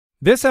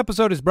This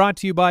episode is brought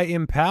to you by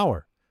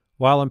Empower.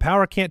 While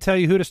Empower can't tell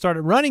you who to start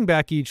at running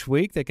back each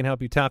week, they can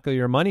help you tackle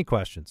your money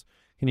questions.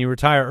 Can you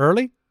retire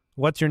early?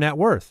 What's your net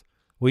worth?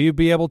 Will you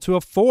be able to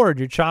afford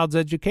your child's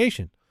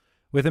education?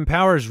 With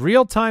Empower's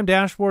real-time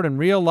dashboard and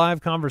real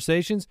live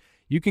conversations,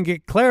 you can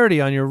get clarity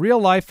on your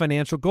real-life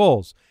financial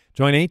goals.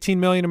 Join 18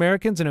 million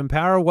Americans and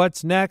empower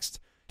what's next.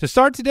 To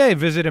start today,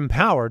 visit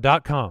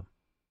empower.com.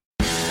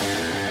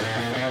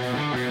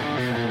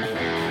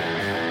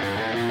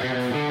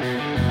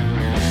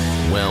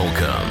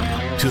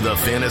 Welcome to the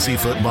Fantasy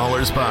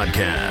Footballers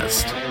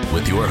Podcast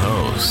with your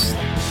hosts,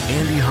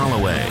 Andy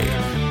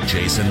Holloway,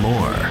 Jason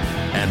Moore,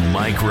 and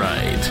Mike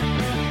Wright.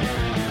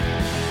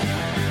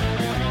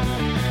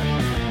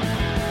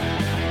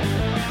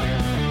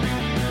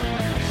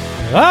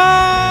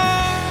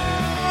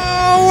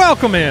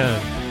 Welcome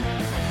in.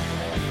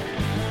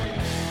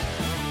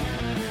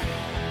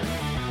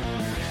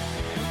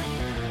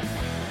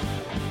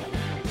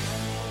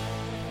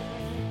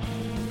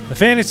 The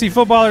Fantasy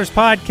Footballers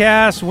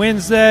Podcast,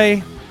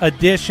 Wednesday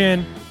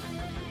edition.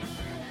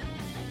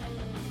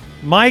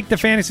 Mike, the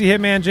Fantasy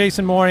Hitman,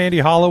 Jason Moore, Andy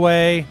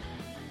Holloway.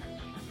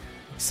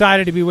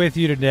 Excited to be with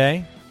you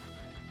today.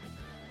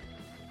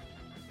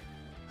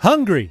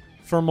 Hungry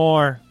for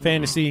more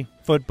fantasy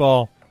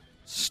football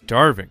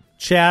Starving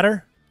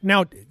chatter.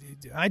 Now,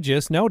 I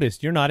just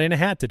noticed you're not in a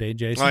hat today,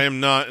 Jason. I am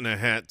not in a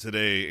hat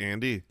today,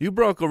 Andy. You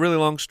broke a really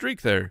long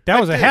streak there. That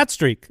was a hat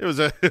streak. It was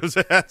a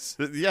hat.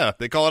 Yeah,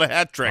 they call it a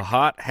hat trick. A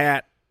hot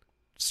hat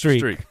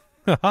Streak.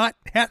 A hot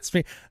hat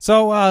streak.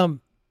 So,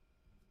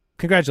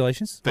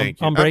 congratulations.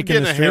 Thank you. I'm breaking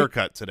getting the a streak.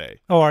 haircut today.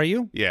 Oh, are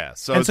you? Yeah.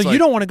 So And it's so like, you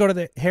don't want to go to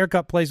the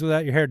haircut place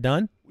without your hair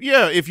done?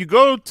 Yeah, if you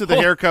go to the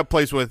haircut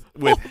place with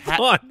Hold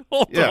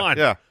on.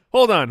 Yeah.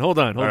 Hold on. All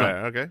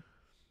right, okay.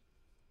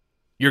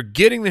 You're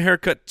getting the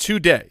haircut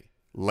today.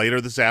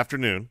 Later this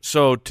afternoon.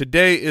 So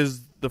today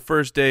is the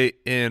first day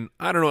in,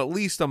 I don't know, at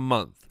least a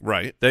month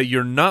Right. that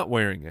you're not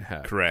wearing a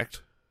hat.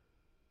 Correct.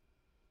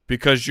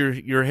 Because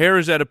your hair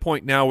is at a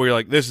point now where you're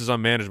like, this is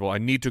unmanageable. I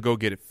need to go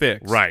get it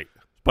fixed. Right.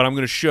 But I'm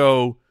going to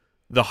show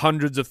the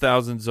hundreds of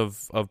thousands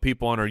of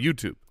people on our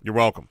YouTube. You're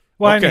welcome.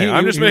 Well, Okay,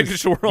 I'm just making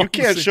sure we're all You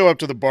can't show up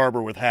to the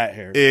barber with hat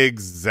hair.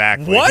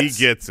 Exactly. What? He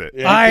gets it.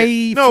 Yeah.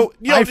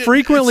 I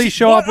frequently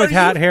show up with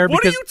hat hair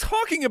What because are you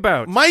talking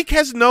about? Mike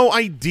has no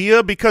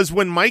idea because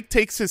when Mike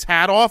takes his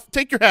hat off,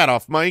 take your hat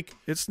off, Mike.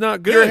 It's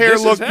not good. Your hair This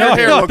is look- hat. your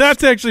hair no, looks-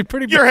 that's actually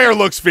pretty Your hair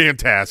looks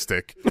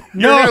fantastic. Your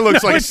No, hair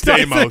looks like it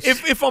doesn't. Stamos.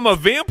 If I'm a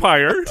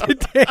vampire,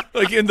 Today,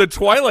 like in the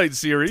Twilight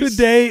series,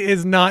 today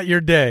is not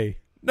your day.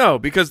 no,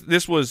 because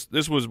this was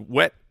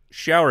wet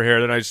shower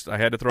hair that I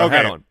had to throw a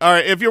hat on. All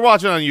right. If you're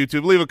watching on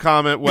YouTube, leave a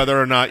comment whether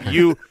or not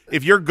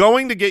if you're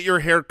going to get your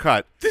hair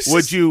cut,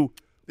 would you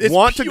it's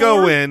want to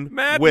go pure in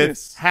madness.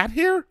 with hat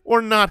hair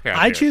or not hat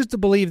hair? I choose to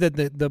believe that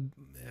the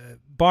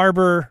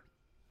barber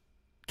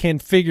can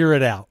figure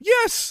it out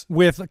Yes.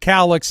 with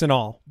cowlicks and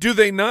all. Do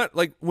they not,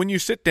 like, when you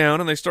sit down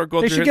and they start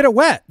going They through should your get it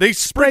wet. They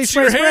spritz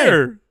your spray.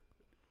 hair.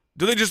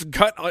 Do they just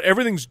cut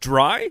everything's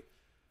dry?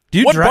 Do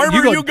you What dry- barber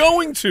you go- are you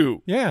going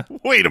to? Yeah.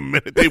 Wait a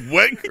minute. They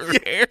wet your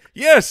hair?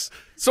 Yes.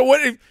 So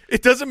what? If,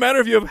 it doesn't matter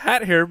if you have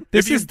hat hair.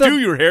 This if you is the- do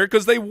your hair,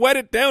 because they wet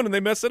it down and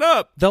they mess it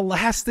up. The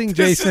last thing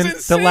This is Jason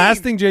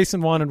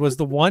insane. wanted was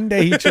the one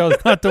day he chose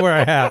not to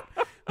wear a hat.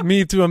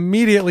 Me to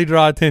immediately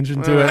draw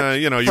attention to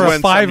it You for win a some,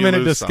 you 5-minute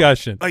lose some.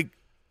 discussion. Like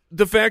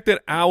the fact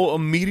that Owl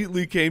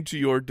immediately came to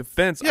your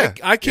defense. Yeah.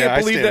 I can't Yeah, I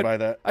believe stand by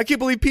that. I can't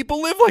believe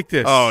people live like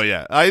this. Oh,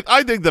 yeah.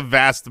 I think the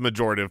vast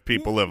majority of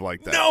people live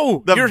like that.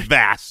 No, The your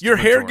vast Your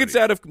hair majority. gets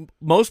out of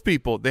most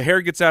people. The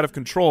hair gets out of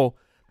control.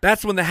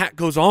 That's when the hat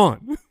goes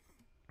on.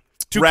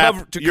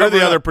 Rap, you're cover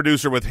the other up.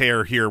 producer with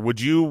hair here. Would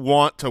you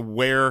want to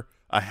wear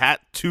a hat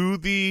to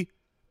the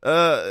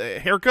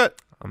haircut?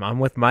 I'm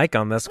with Mike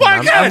on this one.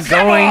 Mike, yes,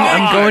 come on!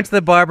 I'm going to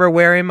the barber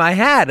wearing my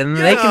hat, and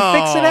they can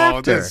fix it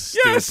after. That's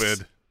Yes.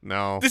 stupid.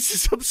 No. This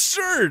is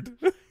absurd.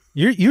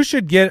 You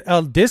should get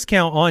a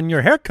discount on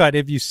your haircut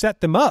if you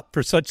set them up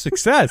for such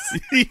success.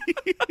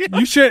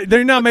 You should.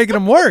 They're not making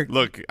them work.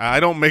 Look, I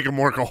don't make them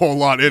work a whole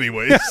lot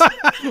anyways.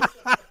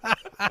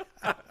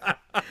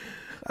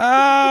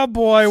 Oh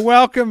boy,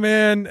 welcome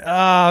in.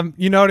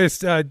 You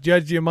noticed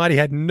Judge Giamatti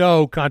had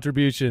no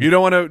contribution. You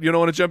don't want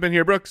to jump in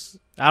here, Brooks?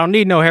 I don't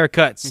need no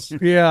haircuts.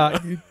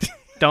 Yeah, you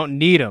Don't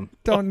need them.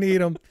 don't need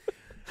them.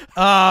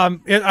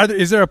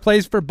 Is there a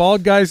place for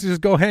bald guys to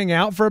just go hang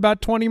out for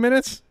about 20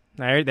 minutes?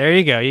 There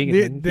you go.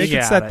 They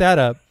can set that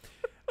up.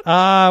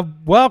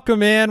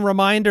 Welcome in.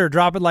 Reminder,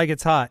 drop it like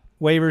it's hot.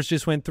 Waivers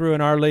just went through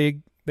in our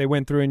league. They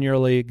went through in your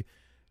league.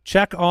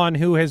 Check on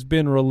who has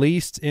been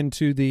released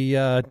into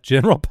the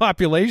general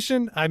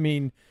population. I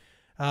mean,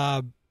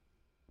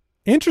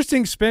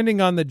 interesting spending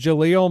on the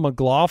Jaleel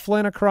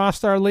McLaughlin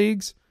across our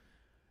leagues.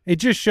 It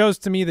just shows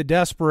to me the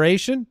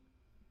desperation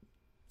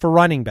for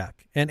running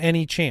back and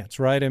any chance,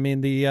 right? I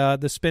mean, the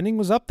spending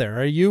was up there.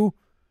 Are you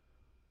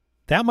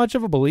that much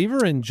of a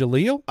believer in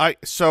Jaleel?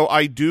 So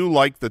I do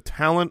like the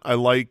talent. I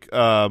like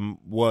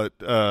what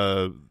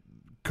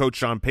Coach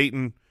Sean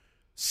Payton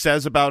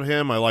says about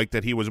him. I like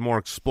that he was more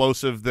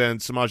explosive than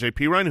Samaje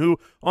Perine, who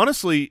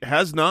honestly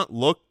has not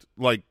looked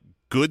like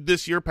good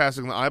this year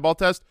passing the eyeball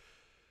test.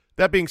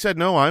 That being said,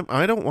 no,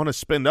 I don't want to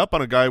spend up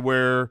on a guy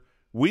where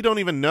we don't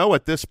even know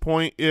at this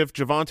point if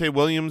Javonte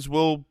Williams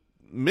will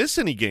miss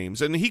any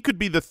games. And he could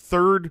be the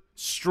third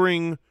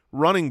string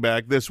running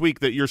back this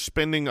week that you're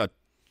spending a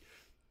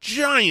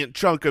giant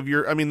chunk of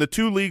your – I mean, the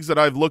two leagues that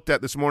I've looked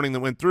at this morning that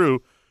went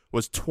through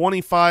was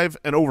 25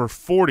 and over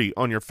 40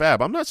 on your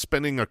fab. I'm not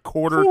spending a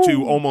quarter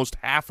to almost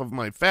half of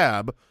my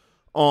fab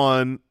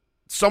on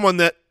someone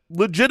that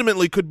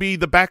legitimately could be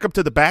the backup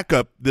to the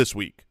backup this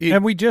week.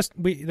 And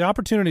the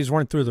opportunities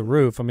weren't through the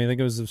roof. I mean, I think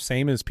it was the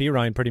same as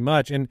Perine pretty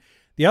much. And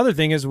the other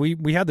thing is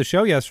we had the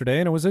show yesterday,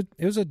 and it was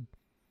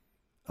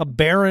a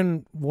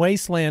barren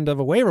wasteland of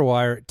a waiver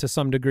wire to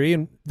some degree,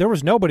 and there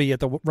was nobody at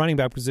the running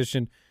back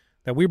position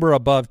that we were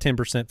above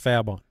 10%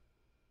 fab on.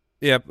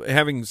 Yeah,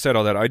 having said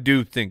all that, I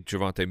do think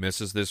Javonte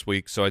misses this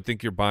week, so I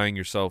think you're buying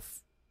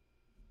yourself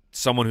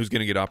someone who's going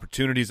to get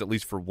opportunities at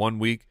least for 1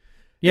 week.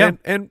 Yeah.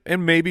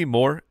 And maybe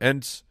more. And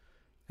it's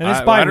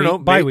I don't know,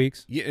 bye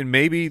weeks. Yeah, and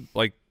maybe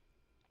like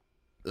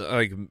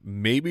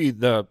maybe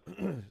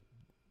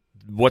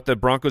what the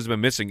Broncos have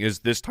been missing is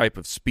this type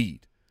of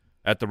speed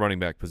at the running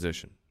back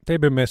position.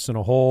 They've been missing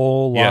a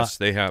whole lot. Yes,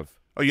 they have.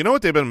 Oh, you know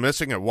what they've been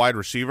missing at wide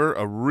receiver?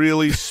 A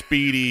really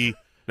speedy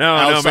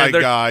outside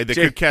guy that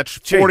could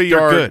catch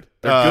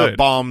 40-yard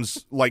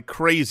bombs like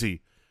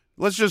crazy.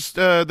 Let's just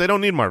they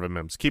don't need Marvin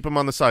Mims. Keep him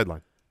on the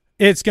sideline.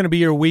 It's going to be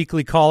your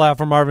weekly call out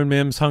for Marvin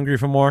Mims, hungry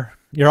for more.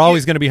 You're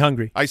always going to be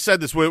hungry. I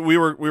said this. We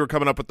were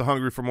coming up with the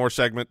Hungry for More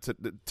segment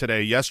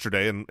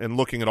yesterday, and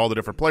looking at all the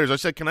different players. I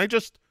said, can I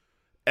just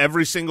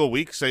every single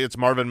week say it's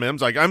Marvin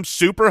Mims? Like, I'm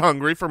super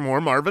hungry for more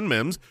Marvin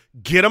Mims.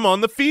 Get him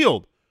on the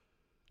field.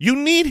 You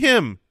need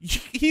him.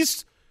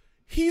 He's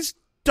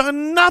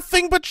done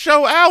nothing but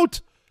show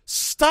out.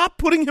 Stop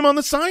putting him on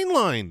the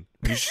sideline.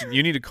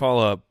 You need to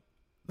call up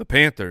the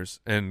Panthers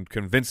and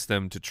convince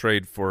them to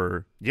trade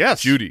for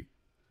Judy.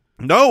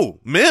 No,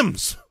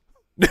 Mims.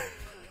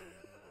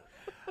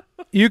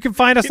 You can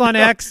find us on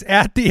X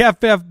at the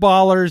FF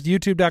Ballers,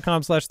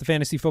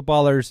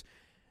 youtube.com/thefantasyfootballers,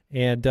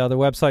 and the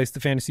website's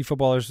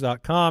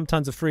thefantasyfootballers.com.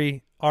 Tons of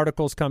free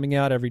articles coming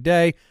out every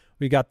day.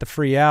 We got the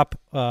free app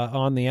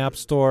on the App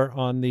Store,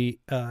 on the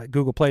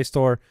Google Play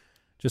Store.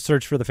 Just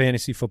search for the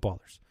Fantasy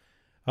Footballers.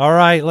 All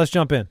right, let's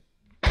jump in.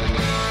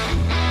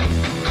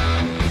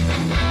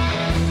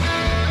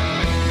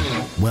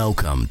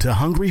 Welcome to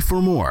Hungry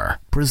for More,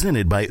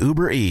 presented by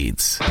Uber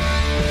Eats.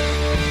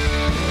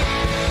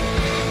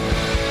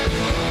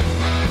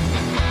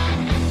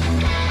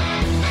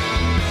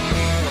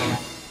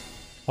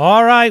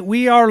 All right,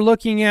 we are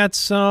looking at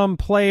some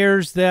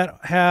players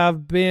that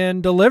have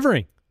been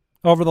delivering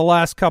over the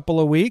last couple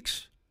of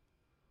weeks,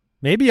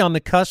 maybe on the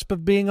cusp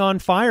of being on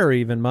fire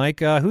even,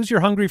 Mike. Who's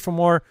your Hungry for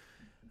More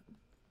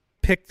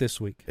pick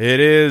this week? It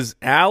is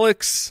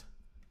Alex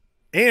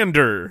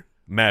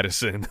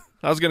Madison.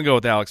 I was going to go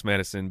with Alex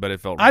Madison, but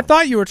it felt wrong. I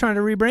thought you were trying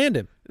to rebrand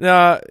him.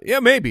 Yeah,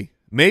 maybe.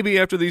 Maybe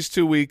after these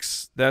 2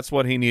 weeks, that's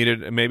what he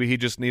needed, and maybe he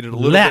just needed a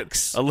little bit.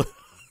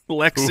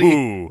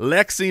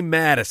 Lexi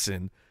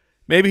Madison.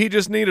 Maybe he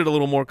just needed a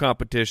little more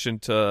competition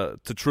to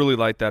truly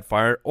light that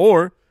fire,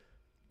 or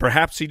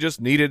perhaps he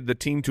just needed the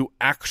team to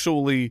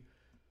actually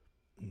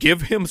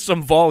give him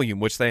some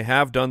volume, which they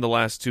have done the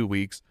last 2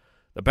 weeks.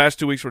 The past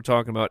 2 weeks, we're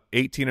talking about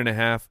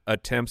 18.5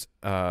 attempts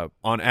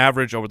on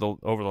average over the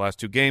last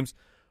 2 games,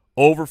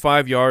 over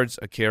 5 yards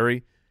a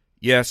carry.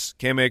 Yes,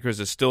 Cam Akers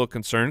is still a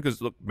concern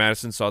because, look,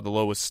 Madison saw the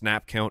lowest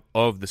snap count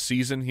of the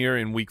season here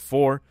in Week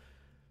 4.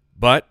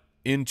 But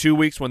in 2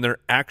 weeks, when they're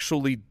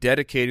actually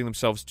dedicating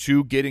themselves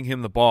to getting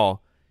him the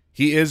ball,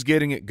 he is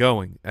getting it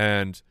going.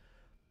 And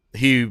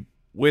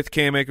with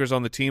Cam Akers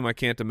on the team, I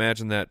can't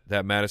imagine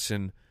that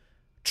Madison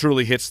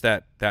truly hits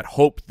that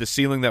hope, the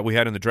ceiling that we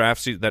had in the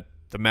draft season, that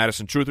the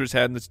Madison Truthers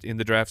had in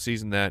the draft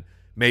season, that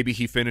maybe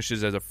he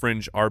finishes as a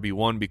fringe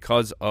RB1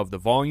 because of the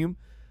volume.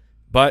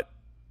 But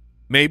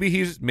maybe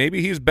he's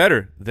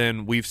better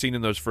than we've seen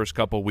in those first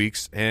couple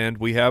weeks, and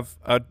we have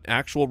an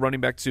actual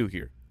running back 2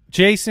 here.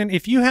 Jason,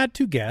 if you had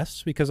to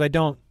guess, because I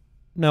don't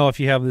know if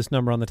you have this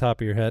number on the top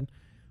of your head,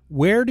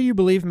 where do you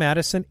believe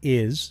Madison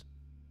is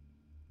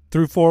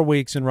through 4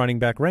 weeks in running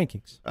back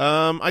rankings?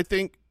 I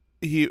think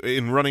he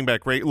in running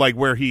back rate, like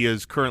where he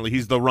is currently,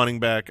 he's the running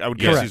back. I would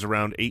guess he's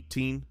around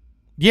 18.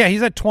 Yeah,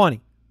 he's at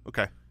 20.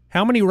 Okay.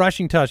 How many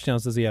rushing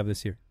touchdowns does he have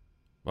this year?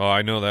 Oh,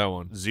 I know that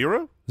one.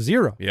 0?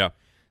 0. Yeah.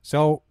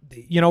 So,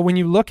 when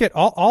you look at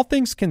all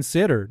things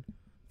considered,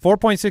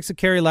 4.6 a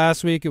carry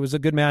last week. It was a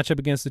good matchup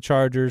against the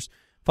Chargers.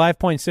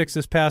 5.6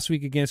 this past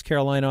week against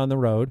Carolina on the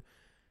road.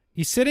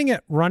 He's sitting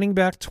at running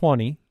back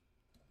 20.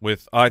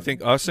 With, I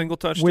think, a single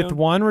touchdown? With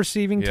 1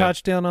 receiving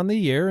touchdown on the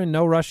year and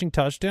no rushing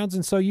touchdowns.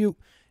 And so you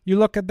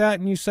look at that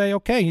and you say,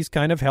 okay, he's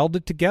kind of held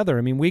it together.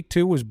 I mean, week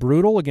 2 was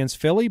brutal against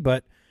Philly,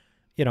 but,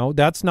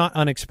 that's not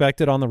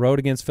unexpected on the road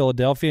against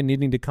Philadelphia,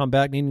 needing to come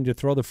back, needing to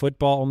throw the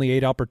football, only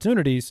 8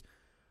 opportunities.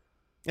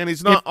 And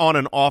he's not on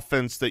an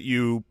offense that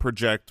you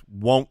project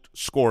won't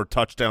score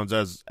touchdowns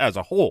as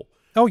a whole.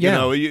 Oh, yeah. You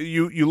know,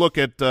 you look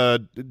at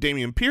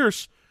Dameon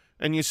Pierce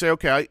and you say,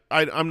 okay,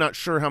 I'm not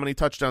sure how many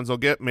touchdowns they'll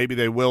get. Maybe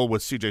they will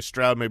with C.J.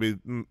 Stroud. Maybe,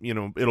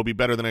 it'll be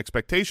better than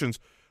expectations.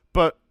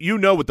 But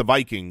with the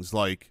Vikings,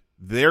 like,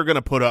 they're going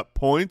to put up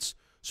points.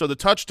 So the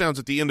touchdowns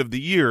at the end of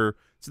the year,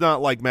 it's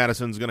not like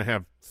Madison's going to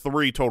have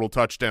 3 total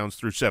touchdowns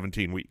through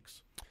 17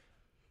 weeks.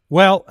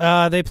 Well,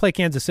 they play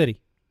Kansas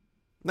City.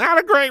 Not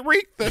a great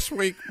week this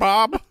week,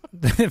 Bob.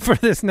 For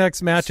this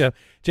next matchup.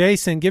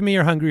 Jason, give me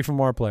your hungry for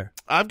more player.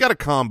 I've got a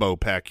combo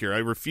pack here. I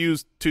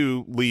refuse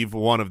to leave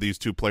one of these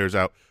 2 players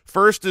out.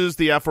 First is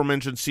the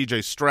aforementioned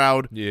C.J.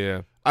 Stroud.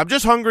 Yeah. I'm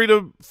just hungry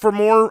for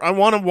more. I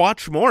want to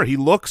watch more. He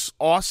looks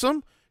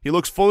awesome. He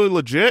looks fully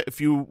legit.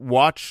 If you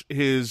watch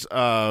his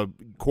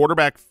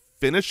quarterback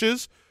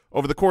finishes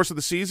over the course of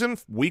the season,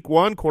 week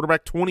 1,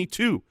 quarterback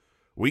 22.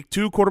 Week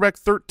 2, quarterback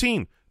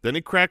 13. Then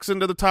he cracks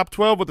into the top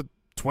 12 with a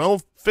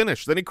 12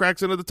 finish. Then he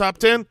cracks into the top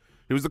 10.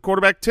 He was the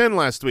quarterback 10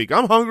 last week.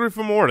 I'm hungry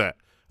for more of that.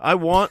 I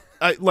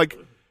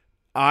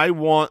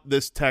want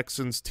this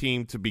Texans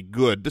team to be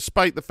good,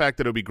 despite the fact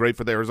that it would be great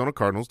for the Arizona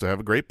Cardinals to have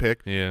a great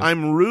pick. Yeah.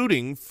 I'm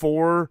rooting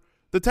for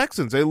the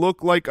Texans. They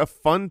look like a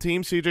fun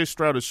team. C.J.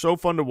 Stroud is so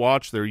fun to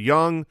watch. They're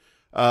young,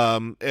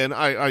 and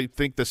I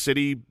think the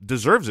city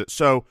deserves it.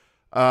 So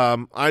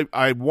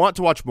I want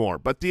to watch more.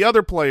 But the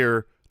other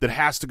player that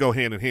has to go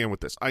hand in hand with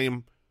this, I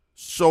am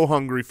so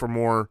hungry for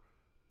more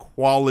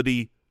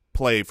quality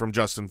play from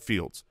Justin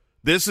Fields.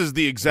 This is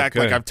the exact,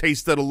 like, I've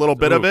tasted a little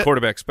bit of it.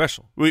 Quarterback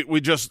special.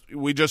 We just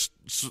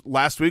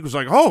last week was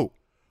like, oh,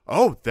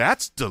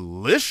 that's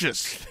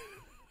delicious.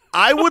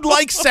 I would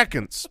like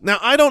seconds. Now,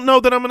 I don't know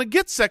that I'm going to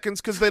get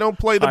seconds because they don't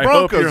play the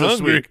Broncos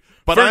this week.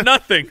 But for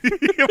nothing.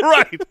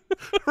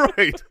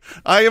 Right.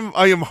 I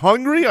am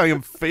hungry. I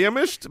am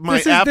famished.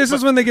 This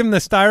is when they give him the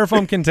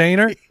styrofoam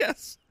container.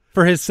 Yes.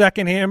 For his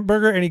second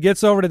hamburger, and he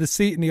gets over to the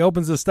seat and he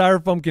opens the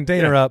styrofoam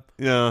container up.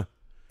 Yeah.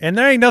 And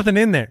there ain't nothing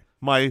in there.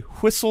 My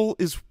whistle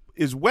is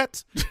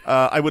wet.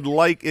 I would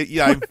like it.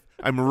 Yeah,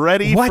 I'm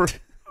ready what?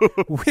 for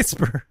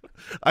Whisper.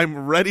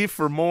 I'm ready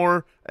for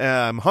more.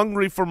 I'm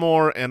hungry for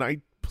more,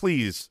 and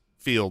please,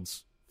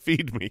 Fields,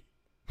 feed me.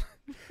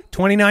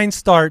 29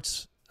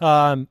 starts.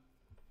 I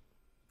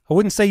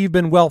wouldn't say you've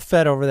been well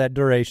fed over that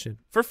duration.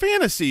 For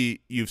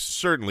fantasy, you've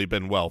certainly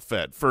been well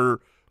fed.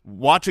 For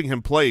watching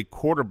him play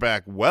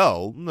quarterback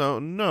well,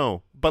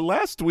 no. But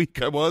last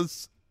week I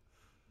was.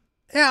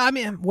 Yeah, I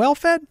mean, well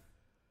fed.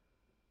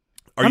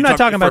 I'm not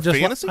talking about just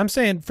fantasy? I'm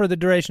saying for the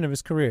duration of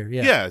his career.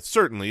 Yeah. Yeah,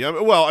 certainly.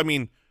 Well, I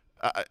mean,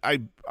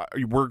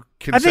 we're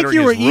considering I think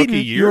you were his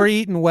rookie year. You were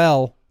eating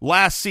well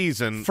last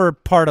season for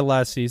part of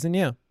last season.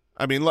 Yeah.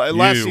 I mean,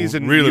 last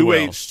season really you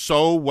ate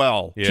so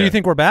well. Yeah. Do you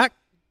think we're back?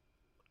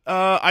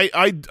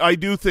 I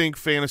do think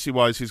fantasy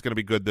wise he's going to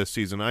be good this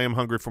season. I am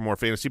hungry for more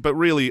fantasy, but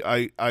really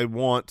I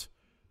want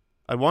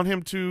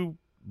him to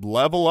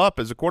level up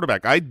as a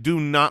quarterback. I do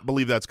not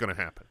believe that's going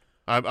to happen.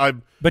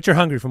 But you're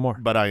hungry for more.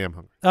 But I am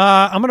hungry.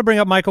 I'm going to bring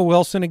up Michael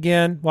Wilson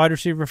again, wide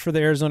receiver for the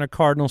Arizona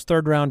Cardinals,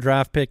 3rd-round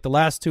draft pick. The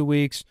last 2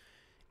 weeks,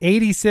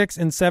 86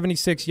 and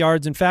 76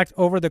 yards. In fact,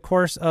 over the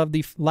course of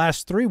the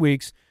last 3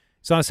 weeks,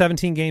 he's on a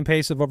 17-game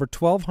pace of over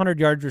 1,200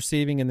 yards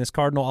receiving in this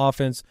Cardinal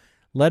offense,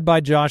 led by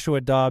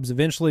Joshua Dobbs,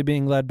 eventually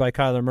being led by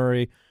Kyler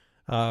Murray.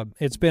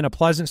 It's been a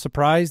pleasant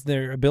surprise,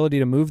 their ability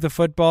to move the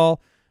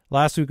football.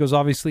 Last week was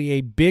obviously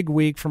a big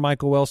week for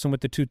Michael Wilson with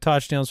the 2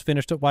 touchdowns,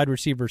 finished at wide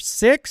receiver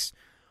 6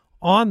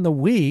 on the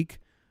week.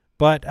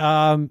 But,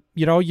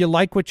 you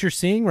like what you're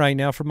seeing right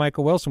now from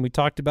Michael Wilson. We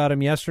talked about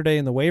him yesterday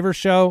in the waiver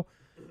show.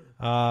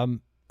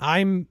 I'm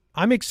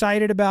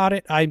excited about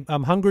it.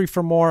 I'm hungry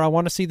for more. I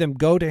want to see them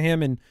go to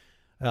him in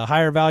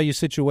higher value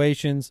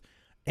situations.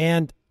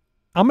 And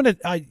I'm going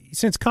to,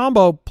 since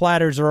combo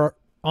platters are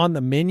on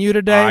the menu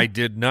today. I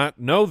did not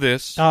know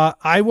this.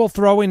 I will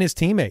throw in his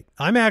teammate.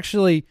 I'm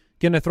actually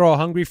going to throw a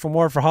hungry for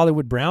more for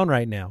Hollywood Brown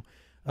right now.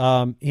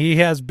 He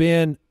has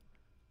been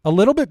a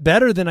little bit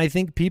better than I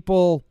think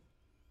people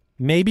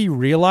maybe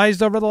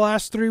realized over the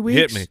last 3 weeks.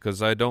 Hit me,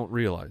 because I don't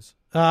realize.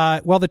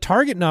 Well, the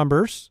target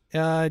numbers,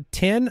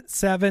 10,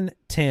 7,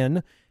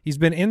 10. He's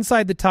been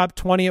inside the top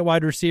 20 at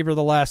wide receiver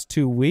the last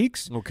 2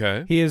 weeks.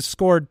 Okay. He has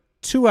scored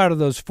 2 out of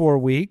those 4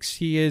 weeks.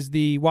 He is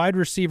the wide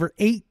receiver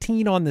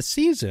 18 on the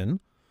season.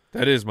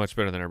 That is much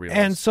better than I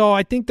realized. And so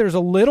I think there's a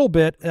little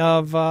bit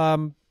of,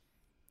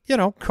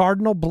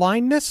 Cardinal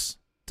blindness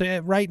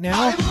right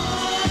now.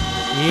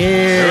 Yeah.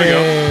 There we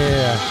go.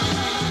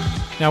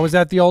 Now, was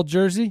that the old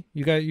jersey?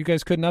 You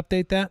guys couldn't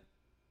update that?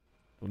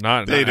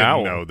 Not They didn't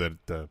owl. know that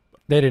They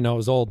didn't know it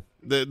was old.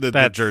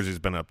 the jersey's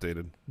been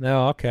updated.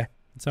 No, okay.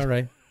 It's all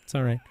right. It's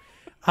all right.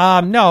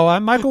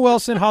 Michael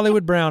Wilson,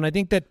 Hollywood Brown. I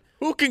think that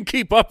Who can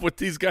keep up with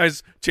these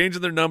guys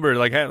changing their number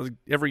like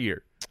every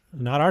year?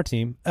 not our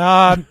team.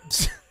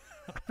 It's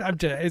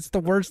the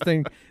worst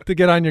thing to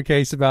get on your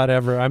case about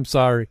ever. I'm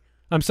sorry,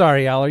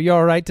 Al. Are you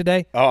all right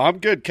today? Oh, I'm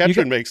good.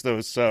 Ketchum makes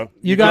those, so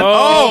You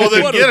got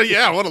Then get it.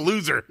 Yeah, what a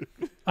loser.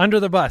 under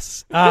the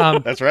bus.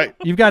 that's right.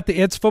 You've got the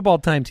It's Football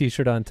Time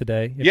T-shirt on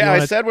today. If you Yeah,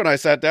 wanna- I said when I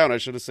sat down I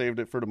should have saved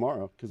it for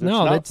tomorrow because it's No,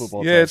 not that's-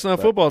 football. Yeah, time, it's not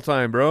but- football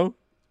time, bro.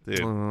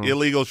 Dude,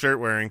 illegal shirt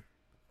wearing.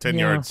 10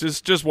 Yeah.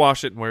 yards. Just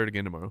wash it and wear it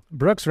again tomorrow.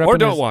 Brooks Or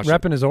don't wash it.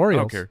 repping his Orioles.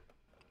 I don't care.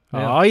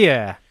 Yeah. Oh,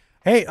 yeah.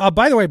 Hey,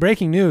 by the way,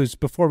 breaking news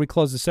before we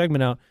close the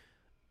segment out.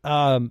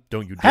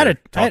 Don't you I dare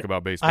had talk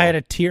about baseball. I had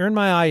a tear in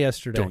my eye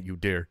yesterday. Don't you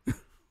dare.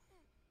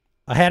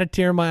 I had a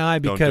tear in my eye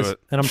Don't do because, it.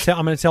 and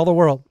I'm going to tell the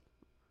world.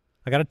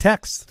 I got a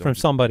text from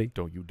somebody.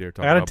 Don't you dare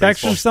talk I got a about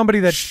text baseball. from somebody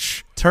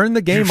that turned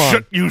the game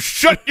on. You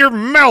shut your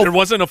mouth. There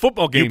wasn't a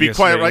football game You be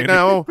yesterday, quiet right Andy.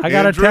 now. I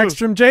got Andrew. a text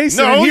from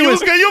Jason. No, and he you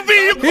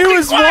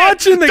was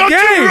watching the Don't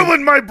game. you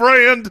ruin my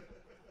brand.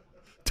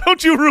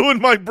 Don't you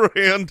ruin my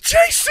brand.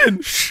 Jason!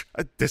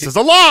 This is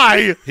a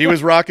lie. He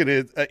was rocking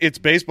it's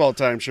baseball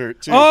time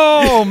shirt too.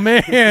 Oh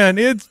man,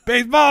 it's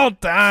baseball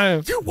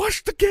time. You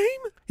watched the game?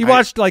 He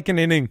watched like an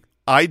inning.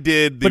 I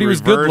did the But he was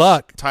reverse good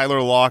luck.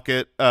 Tyler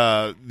Lockett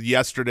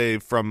yesterday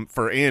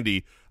for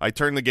Andy. I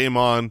turned the game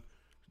on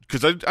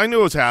because I knew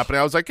it was happening.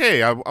 I was like,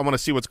 hey, I want to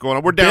see what's going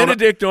on. We're down.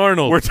 Benedict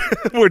Arnold.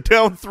 We're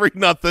down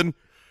 3-0,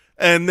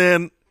 and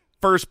then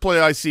first play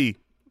I see,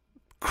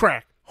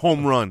 crack,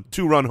 home run,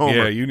 2-run homer.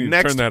 Yeah, you need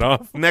to turn that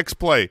off. Next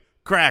play,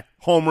 crack,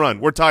 home run.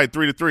 We're tied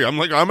 3-3. I'm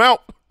like, I'm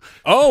out.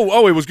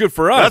 Oh, it was good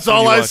for us. That's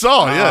all I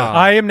saw. Yeah.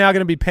 I am now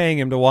going to be paying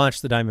him to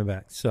watch the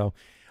Diamondbacks. So,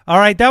 all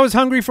right, that was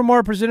Hungry for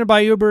More, presented by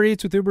Uber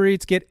Eats. With Uber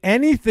Eats, get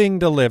anything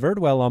delivered.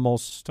 Well,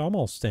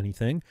 almost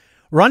anything.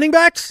 Running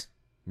backs?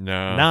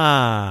 No.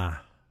 Nah.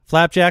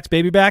 Flapjacks,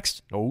 baby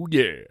backs? Oh,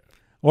 yeah.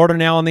 Order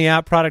now on the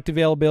app. Product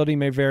availability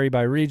may vary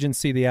by region.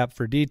 See the app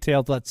for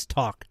details. Let's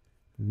talk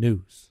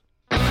news.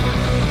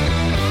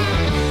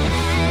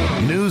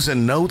 News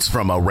and notes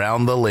from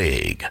around the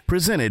league.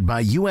 Presented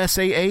by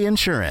USAA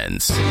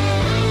Insurance.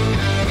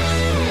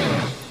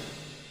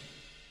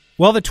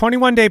 Well, the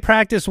 21-day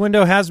practice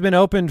window has been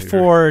opened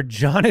for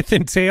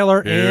Jonathan Taylor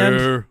and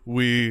Here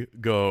we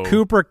go.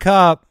 Cooper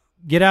Kupp.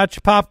 Get out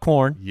your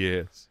popcorn.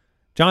 Yes.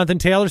 Jonathan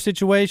Taylor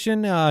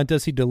situation,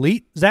 does he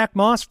delete Zach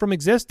Moss from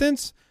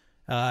existence?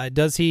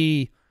 Does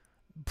he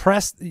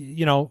press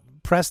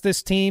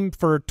this team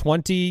for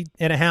 20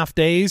 and a half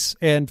days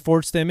and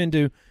force them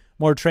into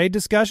more trade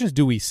discussions?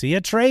 Do we see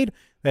a trade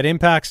that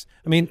impacts?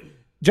 I mean,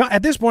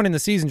 at this point in the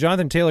season,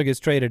 Jonathan Taylor gets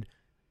traded.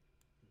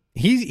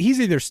 He's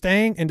either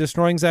staying and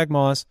destroying Zach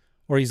Moss,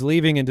 or he's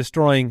leaving and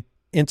destroying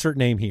insert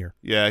name here.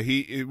 Yeah,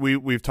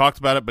 we've talked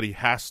about it, but he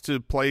has to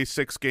play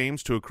 6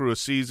 games to accrue a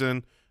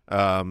season.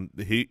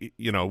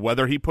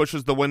 Whether he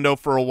pushes the window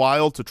for a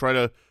while to try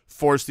to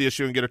force the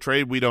issue and get a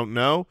trade, we don't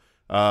know.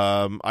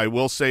 I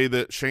will say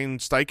that Shane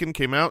Steichen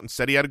came out and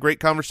said he had a great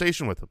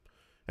conversation with him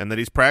and that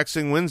he's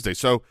practicing Wednesday.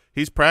 So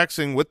he's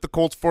practicing with the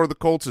Colts for the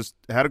Colts, has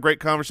had a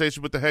great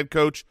conversation with the head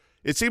coach.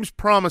 It seems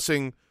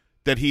promising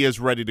that he is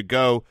ready to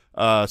go.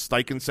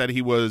 Steichen said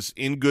he was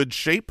in good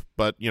shape,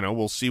 but,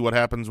 we'll see what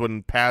happens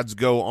when pads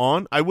go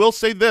on. I will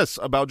say this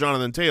about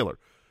Jonathan Taylor.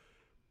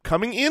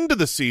 Coming into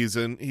the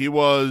season, he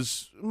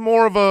was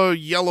more of a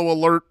yellow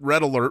alert,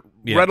 red alert.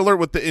 Yeah. Red alert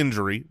with the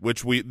injury,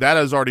 which that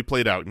has already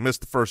played out. He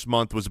missed the first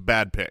month, was a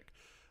bad pick.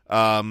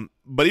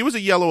 But he was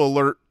a yellow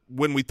alert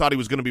when we thought he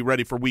was going to be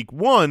ready for week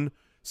 1,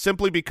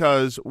 simply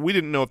because we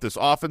didn't know if this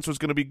offense was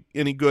going to be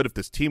any good, if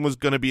this team was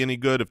going to be any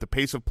good, if the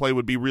pace of play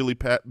would be really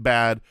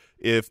bad,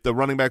 if the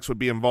running backs would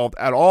be involved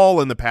at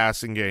all in the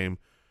passing game.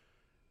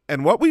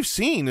 And what we've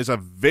seen is a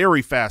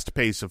very fast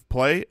pace of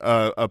play,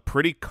 a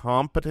pretty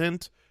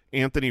competent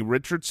Anthony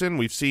Richardson.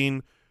 We've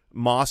seen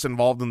Moss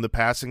involved in the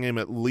passing game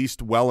at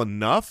least well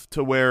enough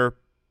to where,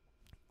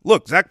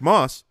 look, Zach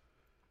Moss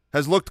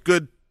has looked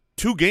good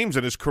 2 games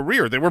in his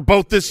career. They were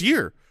both this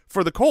year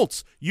for the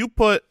Colts. You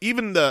put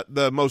even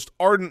the most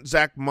ardent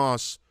Zach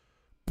Moss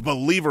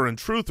believer and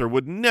truther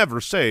would never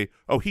say,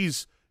 oh,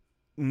 he's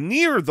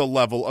near the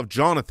level of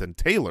Jonathan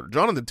Taylor.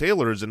 Jonathan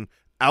Taylor is an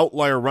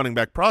outlier running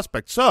back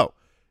prospect. So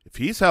if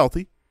he's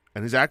healthy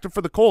and he's active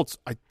for the Colts,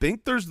 I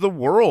think there's the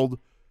world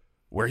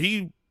where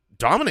he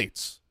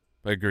dominates.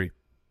 I agree.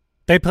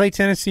 They play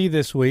Tennessee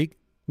this week.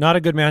 Not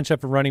a good matchup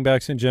for running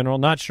backs in general.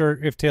 Not sure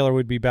if Taylor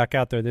would be back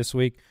out there this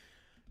week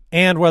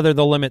and whether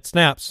they'll limit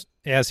snaps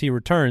as he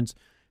returns.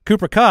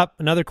 Cooper Kupp,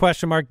 another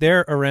question mark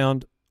there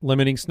around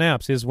limiting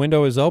snaps. His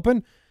window is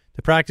open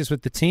to practice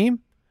with the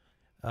team.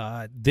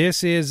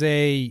 This is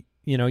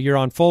you're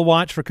on full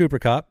watch for Cooper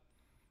Kupp.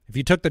 If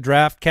you took the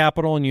draft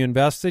capital and you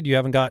invested, you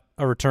haven't got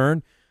a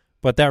return,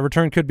 but that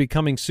return could be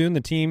coming soon.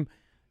 The team,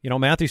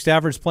 Matthew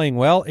Stafford's playing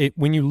well.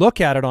 When you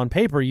look at it on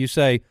paper, you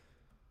say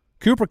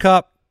Cooper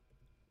Kupp,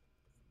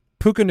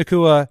 Puka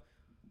Nacua,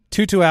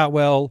 Tutu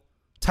Atwell,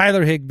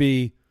 Tyler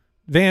Higbee,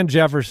 Van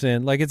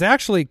Jefferson. Like, it's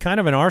actually kind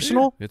of an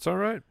arsenal. Yeah, it's all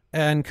right.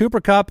 And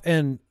Cooper Kupp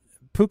and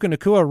Puka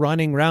Nacua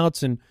running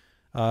routes and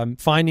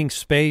finding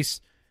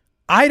space.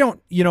 I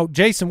don't,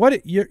 Jason,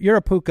 you're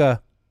a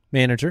Puka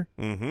manager.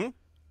 Mm-hmm.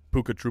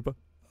 Puka Trupa.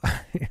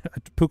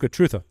 Puka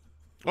Trutha.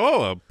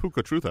 Oh,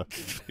 Puka Trutha.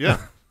 Yeah.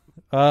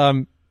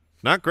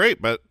 Not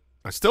great, but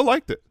I still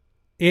liked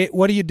it.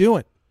 What are you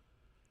doing?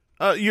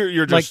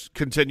 You're just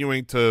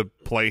continuing to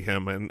play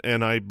him,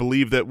 and I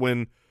believe that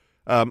when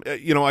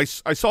I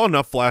saw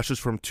enough flashes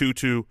from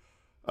Tutu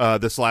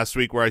this last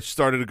week where I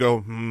started to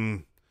go,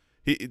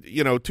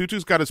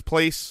 Tutu's got his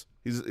place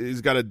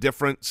He's got a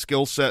different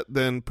skill set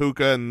than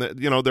Puka, and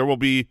there will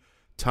be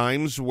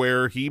times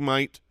where he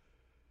might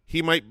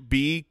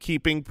be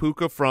keeping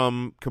Puka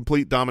from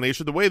complete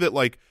domination, the way that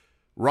like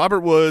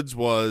Robert Woods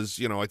was,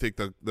 I think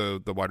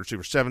the wide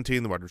receiver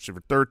 17, the wide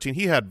receiver 13.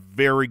 He had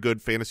very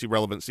good fantasy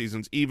relevant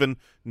seasons, even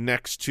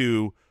next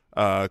to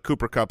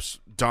Cooper Kupp's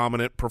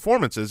dominant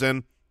performances.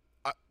 And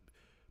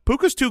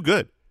Puka's too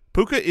good.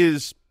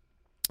 He's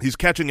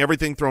catching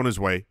everything thrown his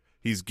way.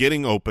 He's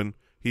getting open.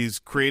 He's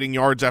creating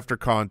yards after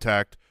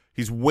contact.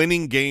 He's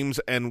winning games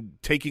and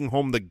taking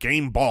home the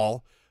game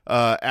ball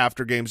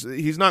after games.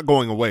 He's not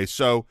going away.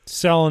 So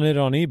selling it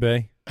on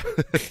eBay.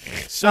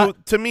 So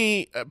to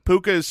me,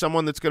 Puka is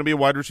someone that's going to be a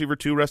wide receiver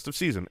 2 rest of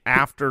season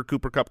after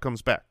Cooper Kupp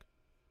comes back.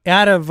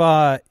 Out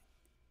of,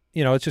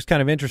 it's just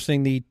kind of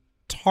interesting. The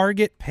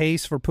target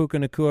pace for Puka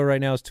Nacua right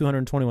now is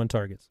 221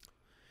 targets.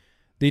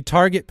 The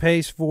target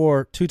pace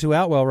for Tutu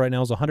Atwell right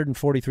now is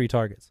 143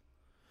 targets.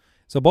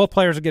 So both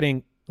players are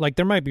getting,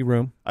 there might be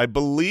room. I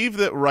believe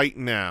that right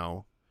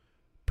now,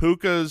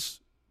 Puka's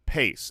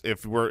pace,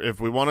 if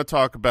we want to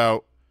talk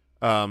about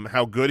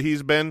how good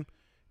he's been,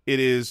 it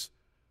is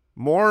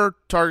more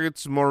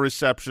targets, more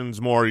receptions,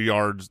 more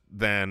yards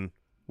than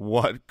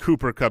what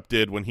Cooper Kupp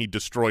did when he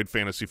destroyed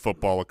fantasy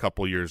football a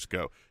couple years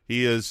ago.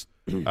 He is,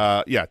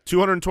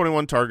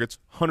 221 targets,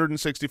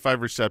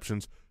 165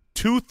 receptions,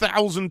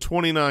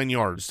 2,029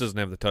 yards. Just doesn't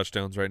have the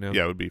touchdowns right now.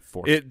 Yeah, it would be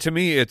 4. To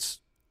me,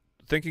 it's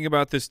thinking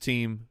about this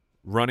team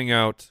running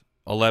out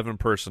 11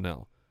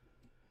 personnel.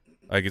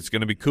 Like, it's going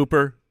to be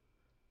Cooper.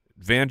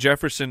 Van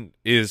Jefferson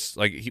is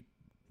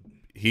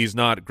he's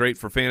not great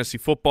for fantasy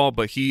football,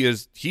 but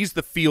he's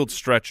the field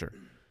stretcher.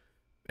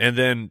 And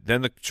then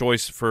the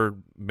choice for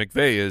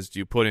McVay is, do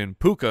you put in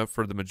Puka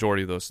for the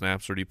majority of those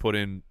snaps, or do you put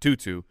in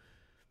Tutu?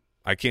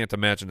 I can't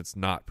imagine it's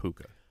not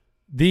Puka.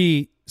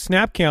 The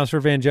snap counts for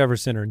Van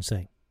Jefferson are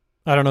insane.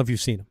 I don't know if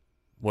you've seen him.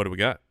 What do we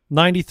got?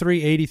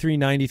 93, 83,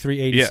 93,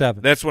 87.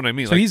 Yeah, that's what I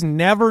mean. So he's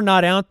never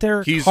not out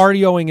there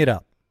cardioing it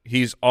up.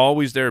 He's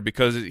always there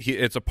because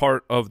it's a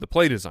part of the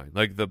play design.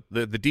 Like the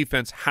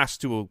defense has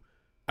to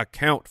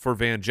account for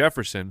Van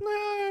Jefferson.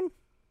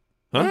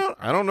 Huh?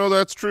 I don't know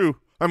that's true.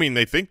 I mean,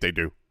 they think they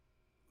do.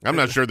 I'm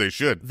not sure they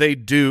should. They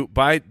do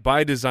by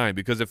design,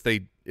 because if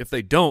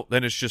they don't,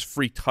 then it's just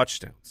free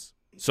touchdowns.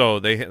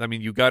 So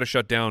you got to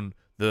shut down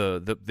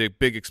the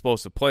big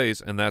explosive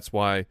plays, and that's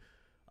why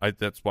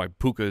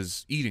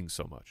Puka's eating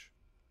so much.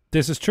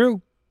 This is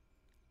true.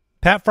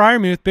 Pat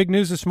Freiermuth, big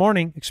news this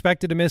morning,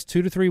 expected to miss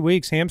 2 to 3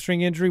 weeks.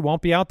 Hamstring injury,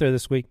 won't be out there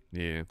this week.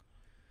 Yeah.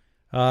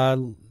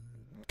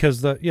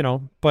 Because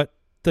but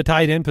the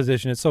tight end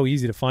position, it's so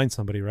easy to find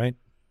somebody, right?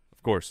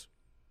 Of course.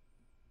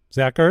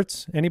 Zach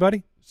Ertz,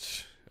 anybody?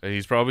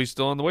 He's probably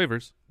still on the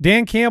waivers.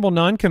 Dan Campbell,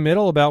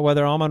 non-committal about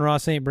whether Amon-Ra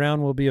St.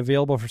 Brown will be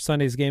available for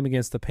Sunday's game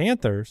against the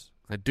Panthers.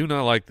 I do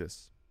not like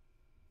this.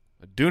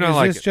 I do not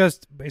like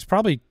it. It's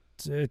probably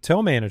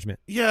toe management.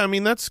 Yeah, I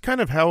mean, that's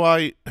kind of how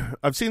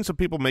I've seen some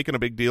people making a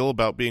big deal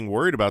about being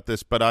worried about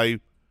this, but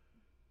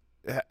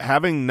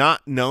having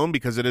not known,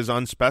 because it is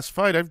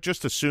unspecified, I've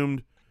just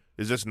assumed,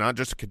 is this not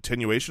just a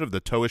continuation of the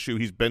toe issue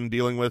he's been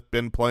dealing with,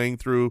 been playing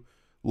through,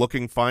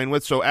 looking fine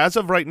with? So as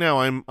of right now,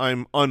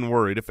 I'm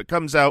unworried. If it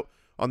comes out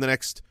on the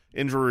next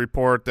injury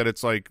report that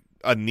it's like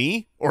a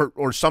knee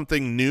or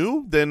something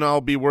new, then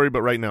I'll be worried,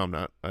 but right now I'm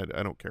not.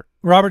 I don't care.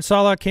 Robert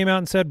Saleh came out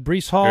and said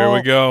Breece Hall. Here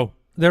we go.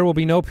 There will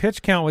be no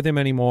pitch count with him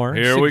anymore.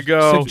 Here we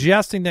go.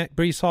 Suggesting that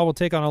Breece Hall will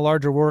take on a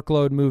larger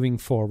workload moving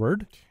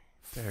forward.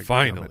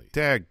 Finally.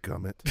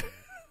 Dadgummit.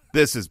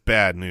 This is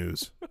bad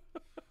news.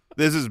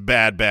 This is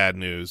bad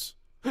news.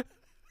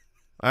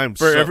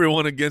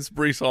 Everyone against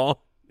Breece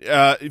Hall.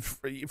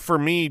 For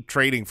me,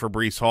 trading for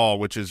Breece Hall,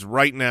 which is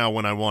right now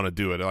when I want to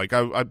do it. Like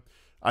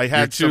I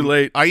had You're too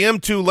late. I am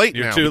too late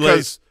You're now too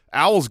because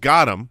Owls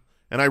got him,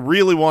 and I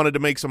really wanted to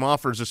make some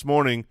offers this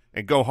morning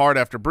and go hard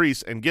after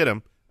Breece and get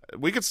him.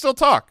 We could still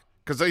talk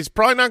because he's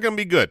probably not going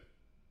to be good.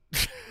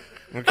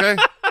 Okay.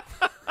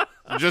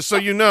 Just so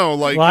you know,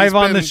 live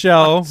on the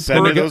show,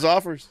 send me those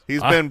offers.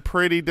 He's been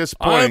pretty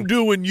disappointing. I'm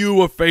doing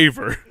you a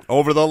favor.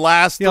 Over the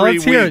last 3 let's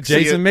weeks, hear it,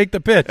 Jason. Make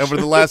the pitch. Over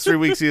the last 3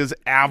 weeks, he has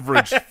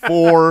averaged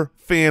 4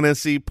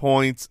 fantasy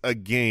points a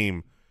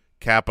game.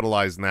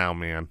 Capitalize now,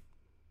 man.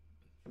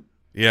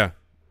 Yeah,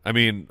 I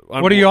mean,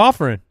 what are you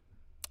offering?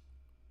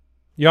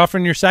 You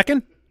offering your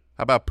second?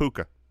 How about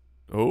Puka?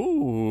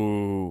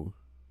 Oh,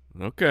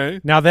 okay.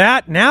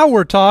 Now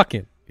we're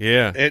talking.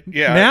 Yeah.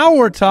 Now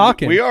we're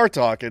talking. We are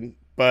talking,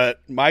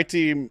 but my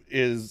team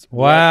is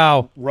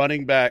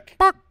running back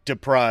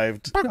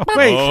deprived.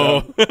 Wait.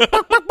 Oh.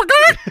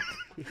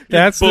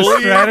 That's the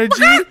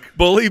strategy?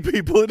 Bully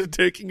people into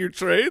taking your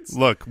trades?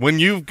 Look, when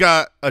you've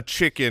got a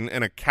chicken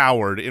and a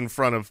coward in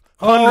front of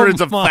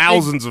hundreds of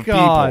thousands of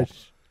people,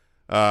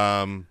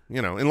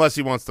 unless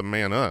he wants to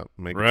man up,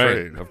 make a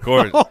trade. Of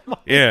course. Oh my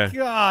yeah.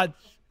 God.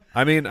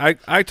 I mean,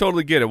 I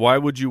totally get it. Why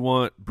would you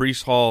want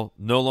Breece Hall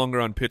no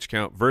longer on pitch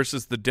count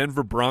versus the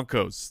Denver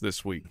Broncos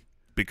this week?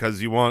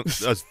 Because you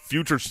want a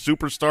future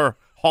superstar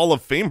Hall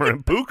of Famer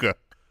in Puka.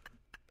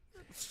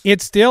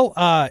 It's still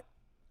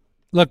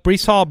Look,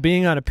 Breece Hall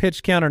being on a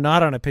pitch count or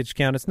not on a pitch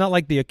count, it's not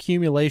like the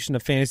accumulation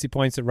of fantasy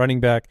points at running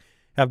back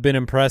have been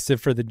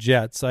impressive for the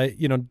Jets.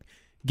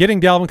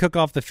 Getting Dalvin Cook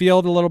off the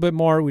field a little bit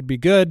more would be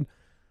good,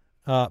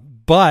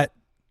 but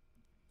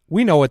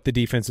we know what the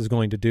defense is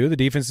going to do. The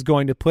defense is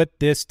going to put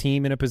this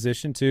team in a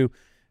position to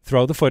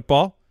throw the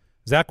football.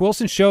 Zach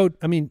Wilson showed,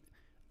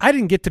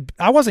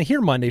 I wasn't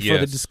here Monday for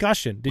the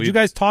discussion. Did you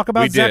guys talk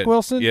about Zach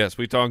Wilson? Yes,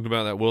 we talked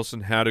about that.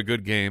 Wilson had a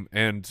good game,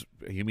 and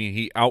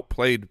he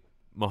outplayed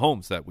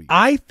Mahomes that week.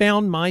 I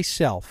found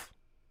myself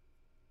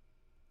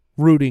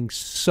rooting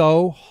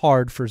so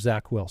hard for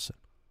Zach Wilson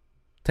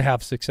to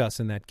have success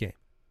in that game.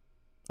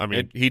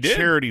 He did.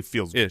 Charity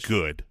feels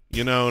good.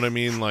 You know what I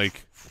mean?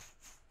 Like,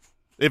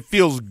 it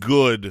feels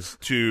good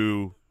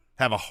to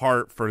have a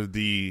heart for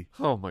the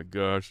oh my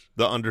gosh,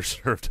 the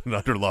underserved and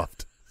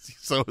underloved.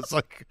 So it's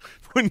like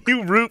when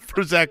you root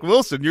for Zach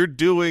Wilson, you're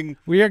doing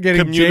we are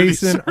getting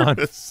Jason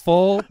service. On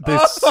full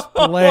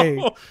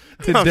display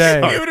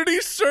today. Community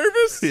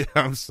service? Yeah,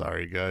 I'm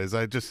sorry, guys.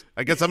 I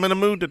guess I'm in a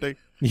mood today.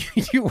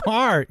 You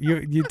are.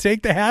 You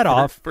take the hat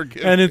off,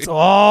 Forgive and me. it's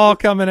all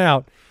coming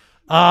out.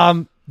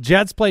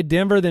 Jets play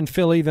Denver, then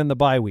Philly, then the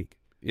bye week.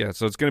 Yeah,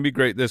 so it's going to be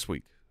great this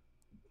week.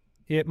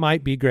 It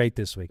might be great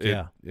this week. It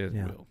Yeah.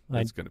 will.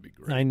 It's going to be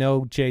great. I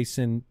know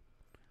Jason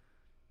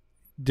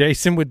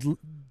would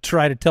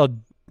try to tell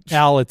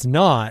Al it's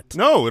not.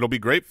 No, it'll be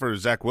great for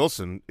Zach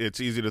Wilson. It's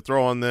easy to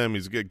throw on them.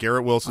 He's good.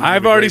 Garrett Wilson.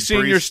 I've already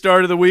seen your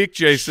start of the week,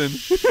 Jason.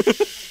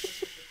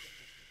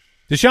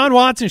 Deshaun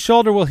Watson's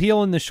shoulder will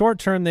heal in the short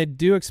term. They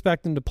do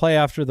expect him to play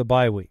after the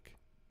bye week.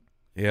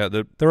 Yeah,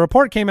 the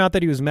report came out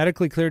that he was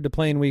medically cleared to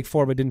play in week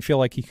 4, but didn't feel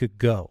like he could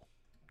go.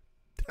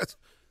 That's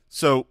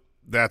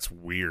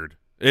weird.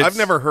 I've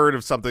never heard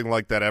of something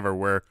like that ever,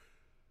 where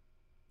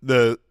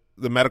the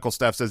medical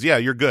staff says, "Yeah,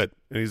 you're good,"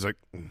 and he's like,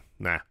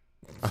 "Nah,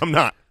 I'm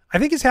not." I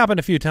think it's happened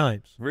a few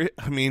times. I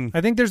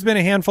think there's been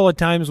a handful of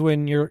times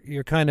when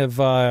you're kind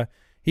of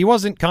he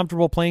wasn't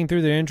comfortable playing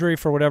through the injury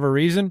for whatever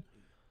reason.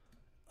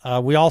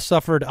 We all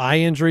suffered eye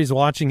injuries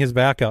watching his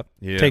backup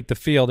take the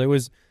field. It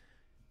was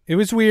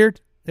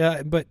weird.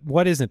 But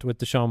what isn't with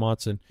Deshaun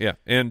Watson? Yeah,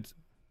 and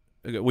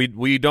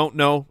we don't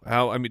know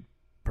how.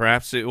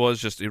 Perhaps it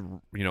was just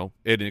an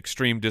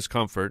extreme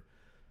discomfort.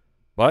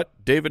 But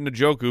David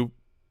Njoku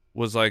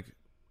was like,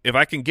 if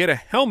I can get a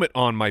helmet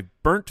on my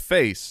burnt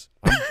face,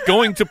 I'm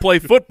going to play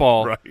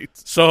football. Right.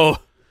 So,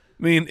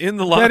 in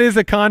the that is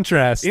a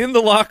contrast. In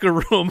the locker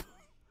room,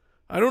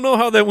 I don't know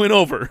how that went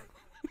over.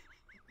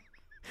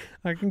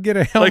 I can get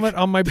a helmet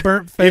on my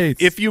burnt face.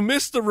 If you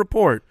missed the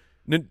report,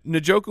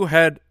 Njoku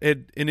had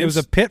it was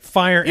a pit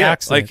fire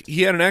accident. Like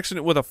he had an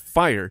accident with a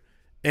fire,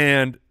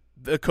 and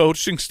the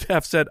coaching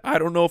staff said, I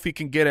don't know if he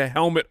can get a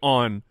helmet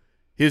on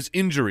his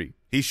injury.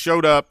 He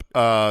showed up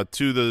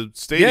to the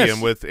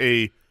stadium with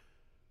a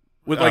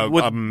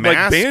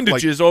mask,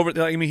 bandages over.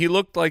 He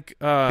looked like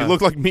he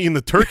looked like me in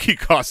the turkey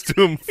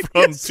costume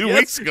from 2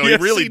 weeks ago. Yes,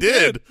 he really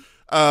did.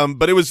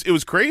 But it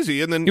was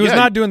crazy. And then he was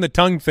not doing the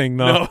tongue thing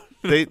though.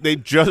 No. They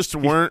just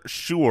weren't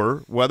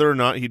sure whether or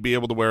not he'd be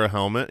able to wear a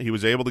helmet. He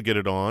was able to get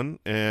it on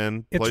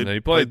and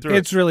played through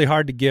It's really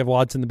hard to give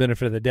Watson the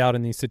benefit of the doubt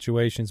in these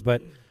situations,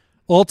 but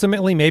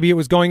ultimately maybe it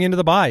was going into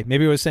the bye.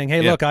 Maybe it was saying,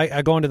 hey, look,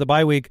 I go into the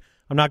bye week.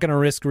 I'm not going to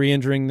risk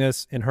re-injuring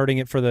this and hurting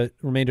it for the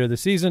remainder of the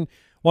season.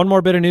 One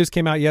more bit of news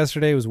came out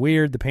yesterday. It was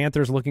weird. The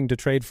Panthers looking to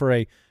trade for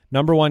a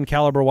number 1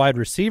 caliber wide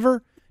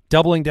receiver,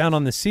 doubling down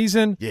on the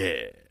season.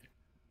 Yeah.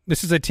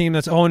 This is a team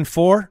that's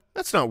 0-4.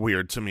 That's not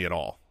weird to me at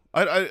all.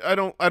 I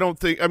don't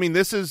think.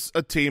 This is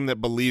a team that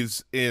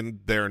believes in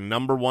their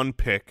number 1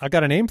 pick. I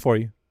got a name for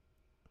you.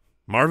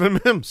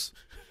 Marvin Mims.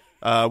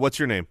 What's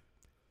your name?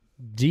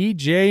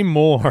 DJ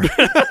Moore.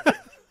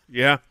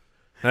 Yeah,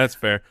 that's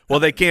fair. Well,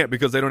 they can't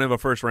because they don't have a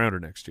first rounder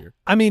next year.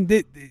 I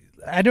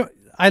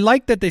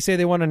like that they say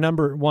they want a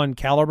number 1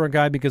 caliber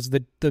guy because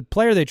the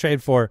player they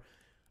trade for,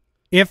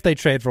 if they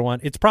trade for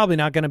one, it's probably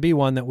not going to be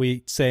one that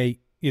we say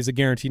is a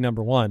guaranteed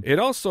number 1. It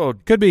also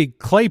could be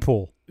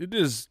Claypool. It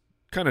is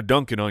kind of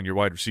dunking on your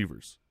wide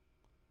receivers.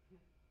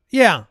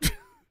 Yeah,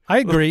 I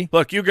agree.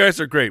 Look, you guys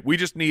are great. We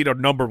just need a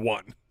number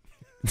 1.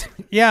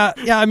 Yeah.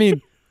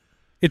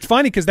 It's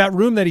funny because that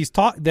room that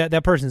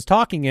that person's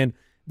talking in,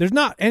 there's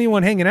not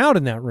anyone hanging out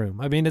in that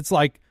room. It's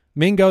like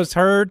Mingo's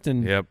hurt,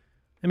 and yep.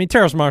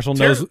 Terrace Marshall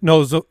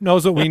knows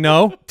what we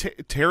know.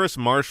 Terrace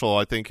Marshall,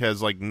 I think,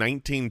 has like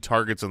 19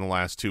 targets in the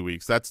last 2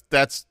 weeks.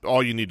 That's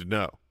all you need to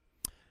know.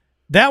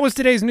 That was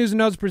today's news and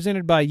notes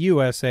presented by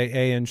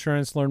USAA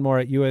Insurance. Learn more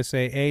at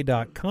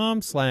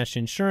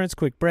usaa.com/insurance.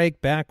 Quick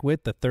break. Back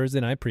with the Thursday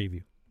night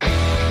preview.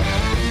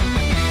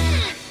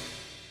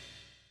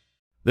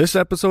 This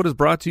episode is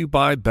brought to you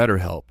by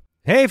BetterHelp.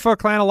 Hey, Foot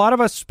Clan, a lot of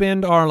us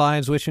spend our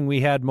lives wishing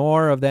we had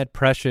more of that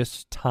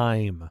precious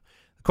time.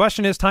 The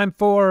question is, time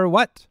for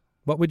what?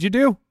 What would you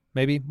do?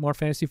 Maybe more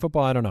fantasy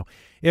football? I don't know.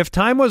 If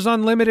time was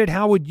unlimited,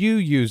 how would you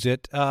use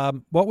it?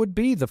 What would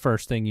be the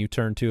first thing you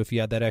turn to if you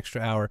had that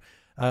extra hour?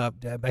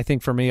 I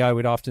think for me, I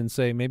would often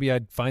say maybe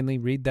I'd finally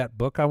read that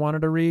book I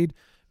wanted to read.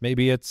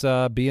 Maybe it's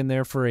being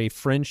there for a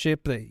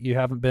friendship that you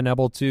haven't been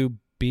able to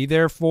be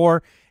there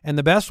for. And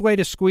the best way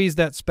to squeeze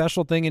that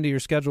special thing into your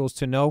schedule is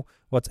to know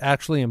what's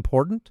actually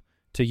important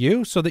to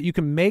you so that you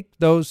can make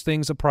those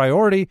things a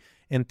priority,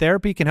 and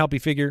therapy can help you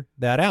figure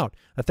that out.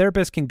 A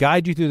therapist can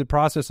guide you through the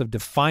process of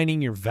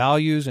defining your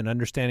values and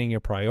understanding your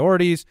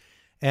priorities,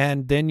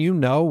 and then you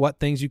know what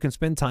things you can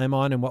spend time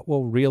on and what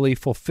will really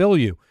fulfill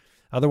you.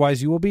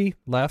 Otherwise, you will be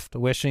left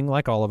wishing,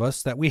 like all of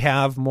us, that we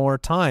have more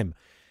time.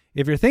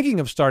 If you're thinking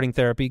of starting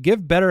therapy,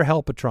 give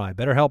BetterHelp a try.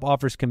 BetterHelp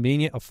offers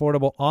convenient,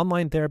 affordable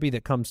online therapy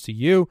that comes to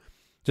you.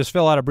 Just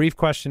fill out a brief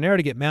questionnaire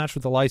to get matched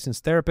with a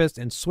licensed therapist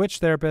and switch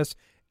therapists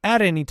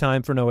at any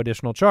time for no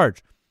additional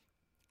charge.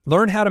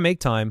 Learn how to make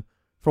time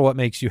for what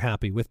makes you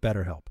happy with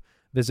BetterHelp.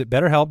 Visit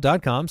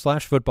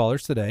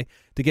BetterHelp.com/footballers today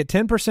to get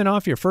 10%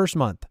 off your first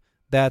month.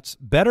 That's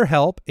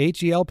BetterHelp,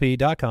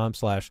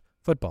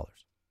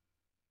 HELP.com/footballers.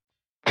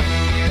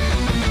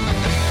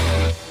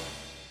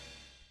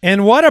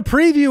 And what a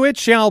preview it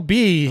shall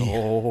be.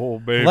 Oh,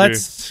 baby.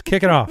 Let's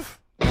kick it off.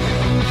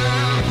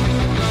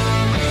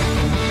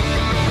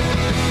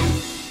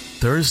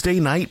 Thursday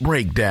Night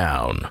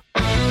Breakdown.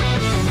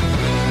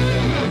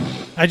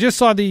 I just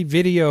saw the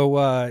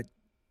video,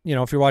 if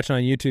you're watching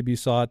on YouTube, you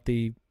saw it,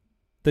 the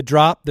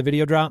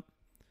video drop.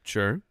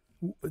 Sure.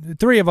 The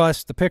three of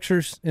us, the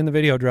pictures in the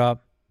video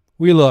drop,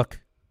 we look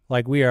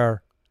like we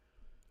are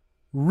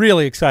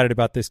really excited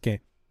about this game.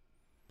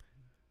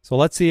 So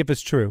let's see if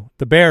it's true.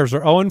 The Bears are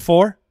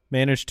 0-4,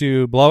 managed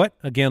to blow it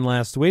again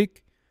last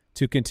week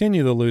to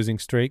continue the losing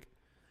streak.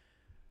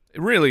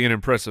 Really an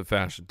impressive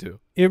fashion, too.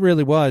 It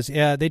really was.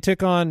 Yeah, they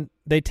take on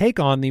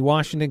the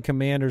Washington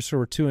Commanders, who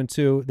are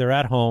 2-2. They're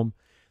at home.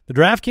 The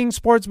DraftKings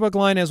Sportsbook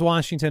line has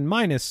Washington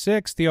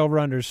 -6. The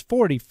over-under is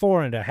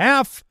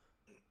 44.5.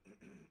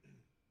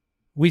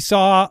 We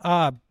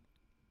saw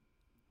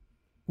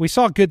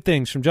good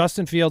things from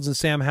Justin Fields and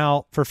Sam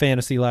Howell for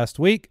fantasy last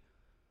week.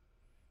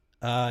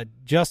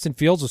 Justin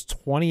Fields was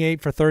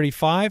 28 for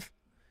 35.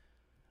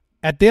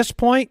 At this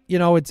point,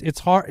 it's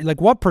hard.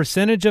 Like, what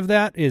percentage of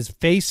that is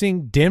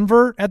facing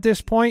Denver at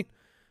this point,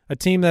 a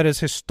team that is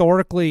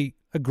historically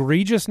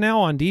egregious now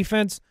on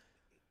defense?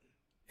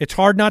 It's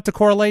hard not to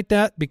correlate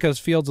that because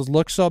Fields has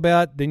looked so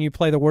bad. Then you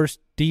play the worst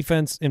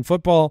defense in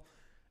football,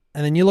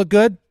 and then you look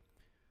good.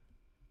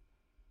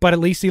 But at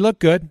least he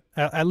looked good.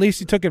 At least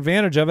he took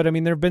advantage of it. I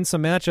mean, there have been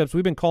some matchups.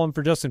 We've been calling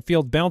for Justin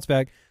Fields bounce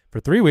back for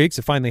 3 weeks.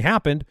 It finally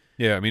happened.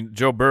 Yeah, I mean,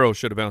 Joe Burrow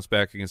should have bounced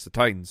back against the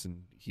Titans,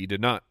 and he did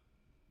not.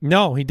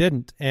 No, he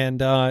didn't. And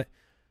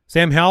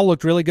Sam Howell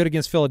looked really good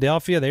against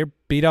Philadelphia. They were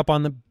beat up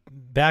on the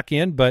back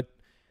end, but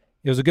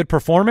it was a good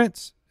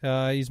performance.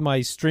 He's my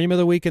stream of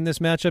the week in this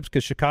matchup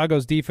because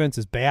Chicago's defense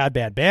is bad,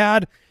 bad,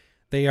 bad.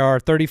 They are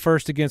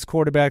 31st against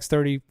quarterbacks,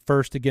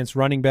 31st against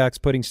running backs,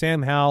 putting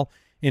Sam Howell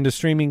into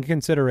streaming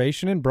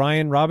consideration and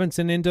Brian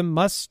Robinson into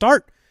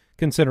must-start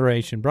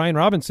consideration. Brian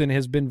Robinson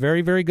has been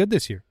very, very good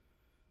this year.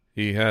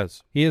 He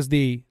has. He is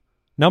the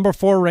number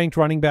 4 ranked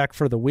running back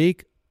for the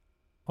week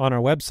on our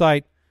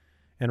website,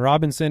 and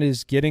Robinson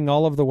is getting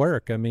all of the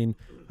work. I mean,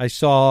 I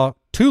saw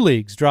 2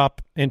 leagues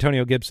drop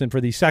Antonio Gibson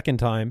for the second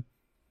time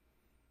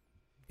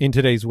in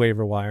today's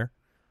waiver wire.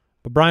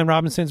 But Brian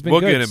Robinson's been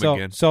good. We'll get him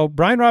again. So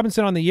Brian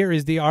Robinson on the year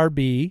is the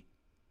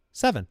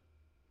RB7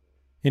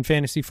 in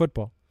fantasy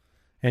football.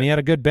 And he had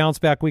a good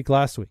bounce-back week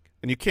last week.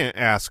 And you can't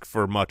ask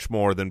for much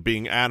more than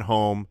being at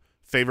home,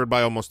 favored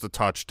by almost a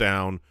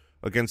touchdown,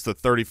 against the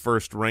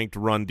 31st ranked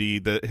run D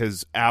that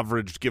has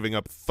averaged giving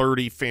up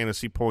 30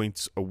 fantasy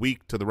points a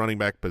week to the running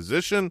back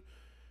position.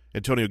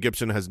 Antonio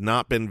Gibson has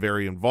not been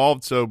very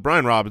involved, so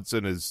Brian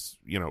Robinson is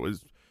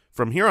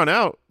from here on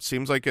out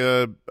seems like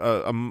a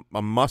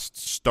must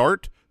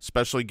start,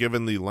 especially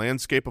given the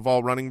landscape of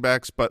all running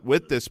backs. But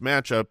with this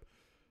matchup,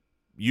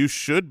 you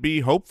should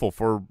be hopeful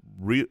for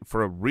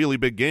a really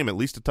big game, at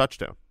least a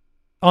touchdown.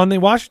 On the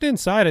Washington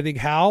side, I think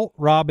Howell,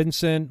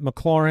 Robinson,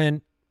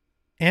 McLaurin,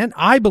 and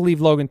I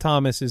believe Logan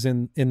Thomas is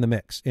in the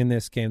mix in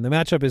this game. The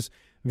matchup is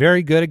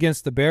very good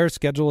against the Bears.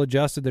 Schedule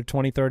adjusted. They're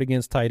 23rd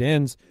against tight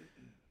ends.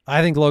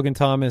 I think Logan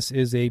Thomas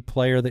is a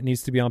player that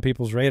needs to be on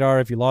people's radar.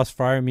 If you lost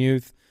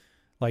Freiermuth,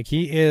 like,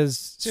 he is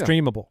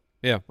streamable.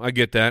 Yeah, I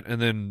get that. And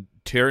then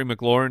Terry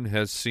McLaurin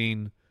has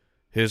seen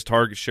his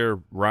target share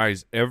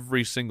rise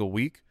every single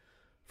week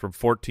from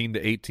 14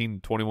 to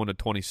 18, 21 to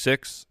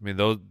 26. I mean,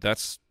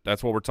 that's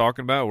what we're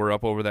talking about. We're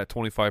up over that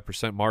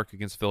 25% mark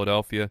against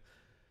Philadelphia.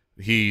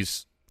 You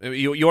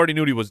already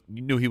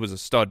knew he was a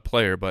stud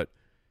player, but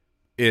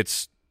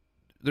there's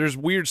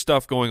weird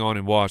stuff going on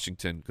in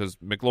Washington because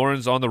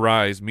McLaurin's on the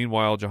rise.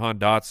 Meanwhile, Jahan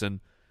Dotson,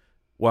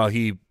 while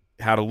he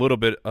had a little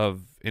bit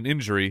of an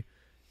injury,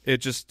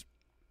 it's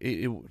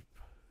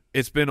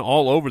been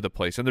all over the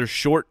place, and they're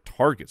short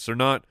targets. They're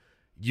not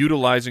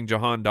utilizing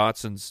Jahan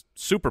Dotson's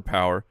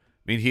superpower.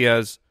 I mean, he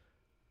has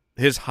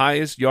his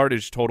highest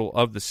yardage total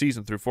of the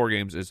season through 4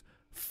 games is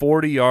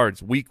 40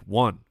 yards week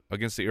 1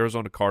 against the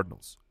Arizona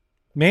Cardinals.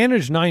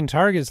 Managed 9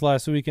 targets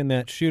last week in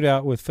that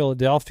shootout with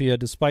Philadelphia,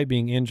 despite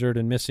being injured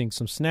and missing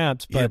some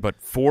snaps.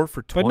 But 4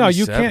 for 27. But no,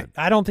 you can't.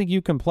 I don't think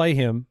you can play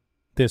him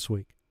this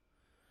week.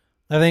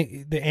 I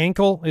think the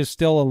ankle is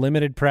still a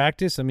limited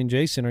practice. I mean,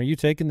 Jason, are you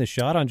taking the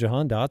shot on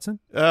Jahan Dotson?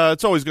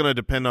 It's always going to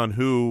depend on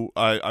who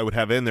I would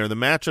have in there. The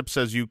matchup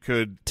says you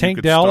could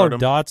Tank Dell or him.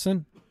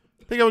 Dotson?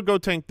 I think I would go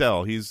Tank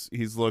Dell. He's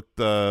looked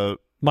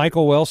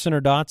Michael Wilson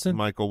or Dotson?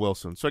 Michael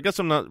Wilson. So I guess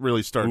I'm not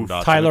really starting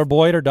Dotson. Tyler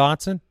Boyd or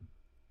Dotson?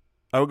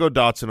 I would go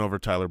Dotson over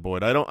Tyler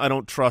Boyd. I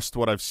don't trust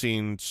what I've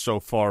seen so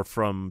far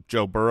from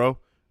Joe Burrow.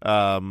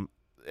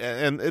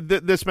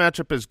 This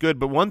matchup is good,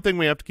 but one thing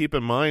we have to keep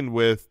in mind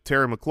with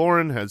Terry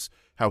McLaurin has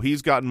how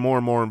he's gotten more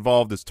and more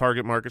involved. His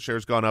target market share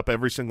has gone up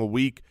every single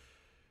week.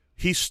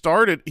 He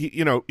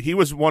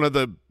was one of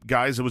the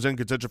guys that was in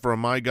contention for a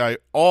my guy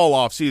all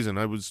off season.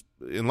 I was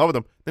in love with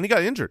him. Then he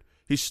got injured.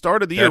 He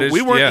started the year.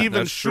 We weren't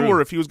even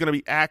sure if he was going to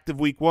be active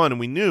week one, and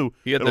we knew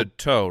he had the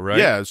toe, right?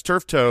 Yeah, his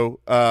turf toe.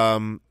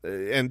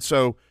 And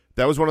so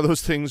that was one of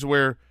those things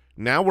where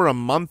now we're a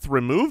month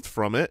removed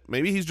from it.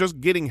 Maybe he's just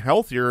getting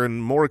healthier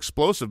and more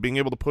explosive, being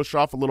able to push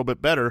off a little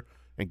bit better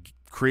and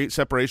create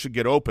separation,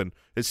 get open.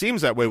 It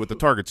seems that way with the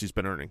targets he's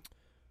been earning.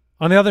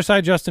 On the other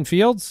side, Justin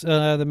Fields,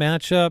 the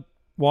matchup,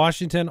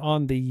 Washington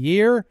on the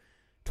year,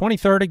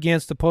 23rd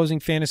against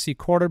opposing fantasy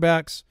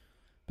quarterbacks,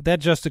 but that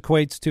just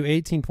equates to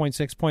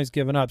 18.6 points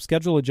given up.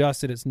 Schedule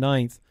adjusted, it's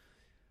 9th.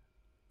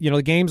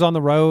 The game's on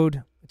the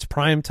road. It's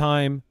prime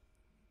time.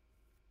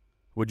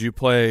 Would you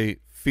play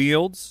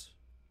Fields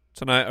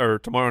tonight or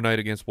tomorrow night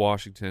against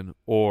Washington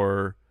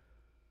or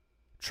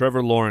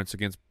Trevor Lawrence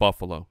against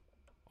Buffalo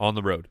on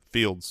the road?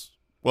 Fields.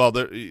 Well,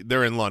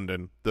 they're in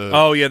London.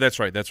 Oh, yeah, that's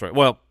right.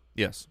 Well,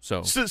 yes.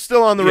 So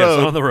still on the road.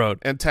 Yes, on the road.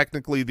 And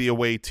technically the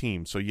away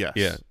team, so yes.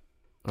 Yeah.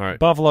 All right.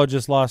 Buffalo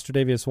just lost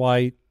Tre'Davious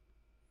White.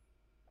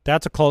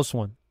 That's a close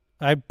one.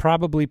 I'd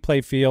probably play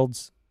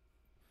Fields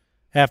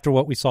after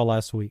what we saw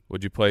last week.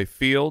 Would you play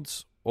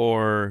Fields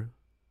or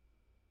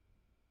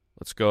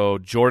let's go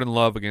Jordan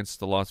Love against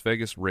the Las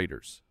Vegas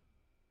Raiders?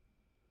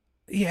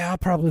 Yeah, I'll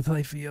probably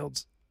play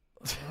Fields.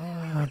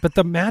 But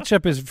the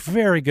matchup is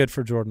very good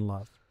for Jordan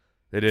Love.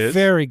 It is?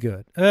 Very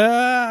good.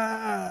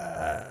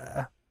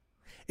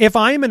 If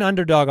I'm an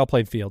underdog, I'll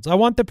play Fields. I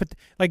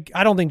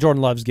don't think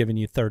Jordan Love's giving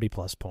you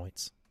 30-plus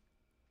points.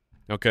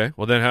 Okay.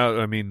 Well,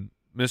 then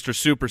Mr.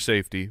 Super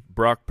Safety,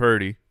 Brock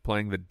Purdy,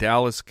 playing the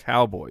Dallas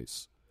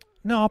Cowboys.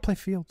 No, I'll play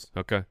Fields.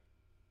 Okay.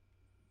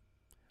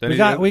 We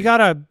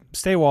gotta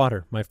stay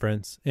water, my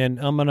friends, and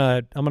I'm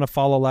gonna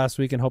follow last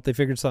week and hope they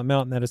figured something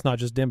out, and that it's not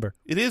just Denver.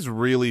 It is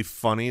really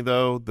funny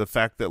though the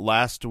fact that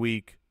last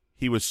week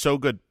he was so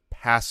good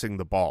passing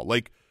the ball,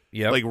 like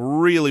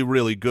really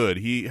really good.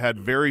 He had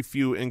very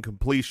few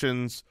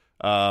incompletions.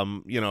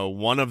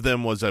 One of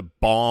them was a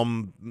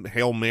bomb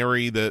Hail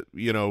Mary that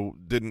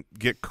didn't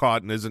get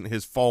caught and isn't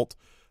his fault.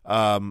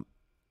 But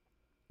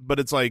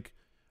it's like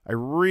I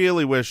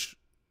really wish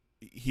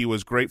he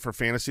was great for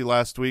fantasy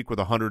last week with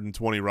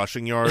 120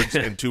 rushing yards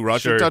and 2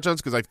 rushing touchdowns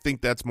because I think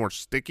that's more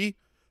sticky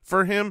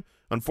for him.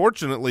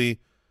 Unfortunately,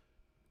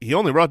 he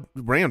only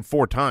ran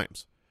 4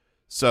 times.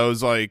 So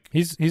it's like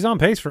he's on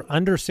pace for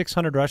under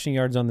 600 rushing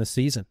yards on the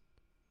season.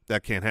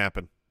 That can't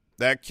happen.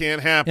 That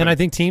can't happen. And I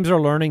think teams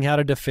are learning how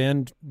to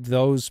defend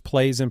those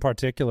plays in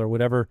particular,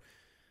 whatever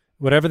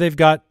they've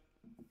got.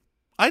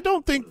 I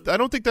don't think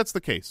that's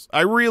the case.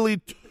 I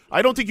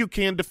don't think you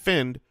can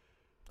defend.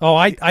 Oh,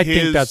 I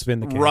think that's been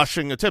the case.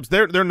 Rushing attempts.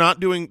 They're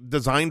not doing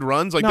designed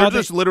runs. They're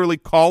just literally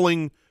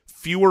calling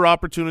fewer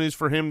opportunities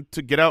for him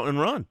to get out and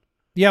run.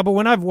 Yeah, but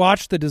when I've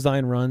watched the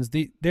design runs,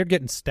 they're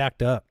getting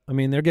stacked up. I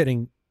mean, they're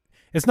getting.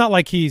 It's not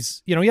like he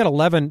had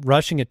 11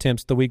 rushing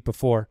attempts the week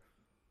before.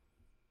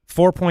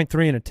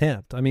 4.3 an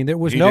attempt. I mean, he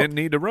didn't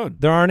need to run.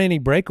 There aren't any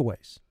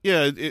breakaways.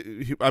 Yeah,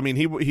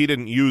 he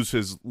didn't use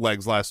his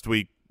legs last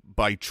week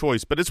by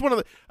choice, but it's one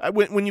of the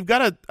when you've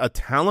got a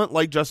talent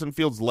like Justin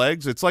Fields'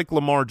 legs, it's like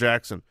Lamar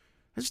Jackson.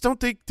 I just don't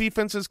think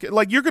defenses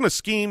you're going to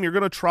scheme, you're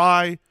going to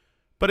try,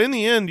 but in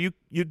the end,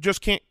 you just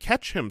can't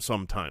catch him.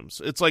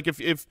 Sometimes it's like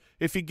if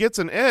he gets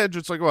an edge,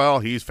 it's like, well,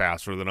 he's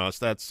faster than us.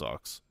 That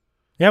sucks.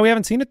 Yeah, we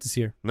haven't seen it this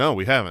year. No,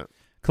 we haven't.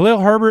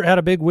 Khalil Herbert had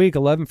a big week,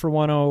 11 for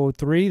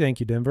 103. Thank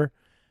you, Denver.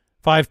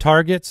 5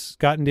 targets,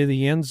 got into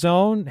the end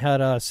zone,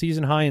 had a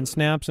season high in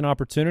snaps and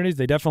opportunities.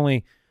 They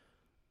definitely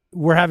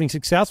were having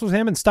success with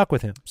him and stuck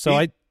with him.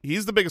 So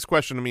he's the biggest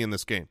question to me in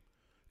this game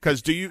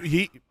because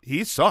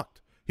he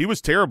sucked. He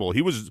was terrible.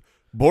 He was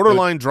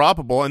borderline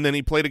droppable, and then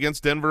he played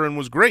against Denver and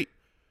was great.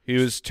 He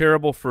was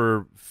terrible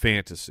for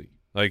fantasy.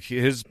 Like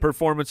his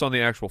performance on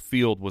the actual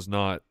field was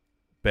not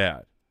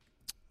bad.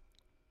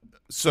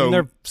 So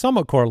they're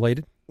somewhat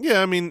correlated.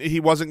 Yeah, I mean, he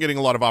wasn't getting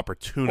a lot of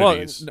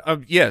opportunities.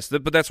 Well, yes,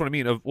 but that's what I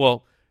mean.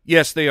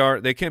 Yes, they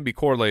are. They can be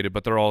correlated,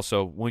 but they're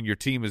also when your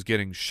team is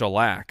getting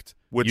shellacked,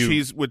 which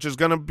is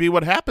going to be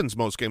what happens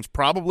most games.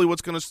 Probably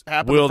what's going to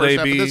happen. Will the first they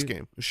half be of this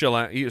game?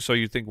 Shellacked? So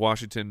you think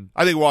Washington?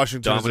 I think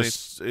Washington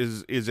dominates?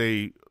 is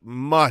a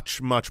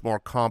much more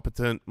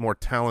competent, more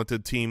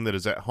talented team that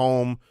is at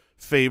home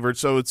favored.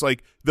 So it's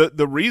like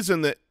the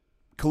reason that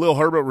Khalil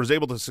Herbert was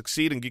able to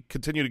succeed and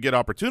continue to get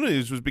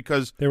opportunities was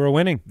because they were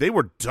winning. They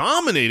were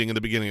dominating in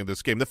the beginning of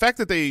this game. The fact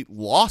that they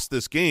lost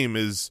this game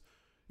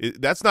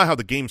that's not how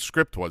the game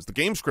script was. The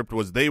game script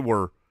was they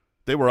were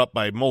They were up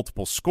by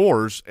multiple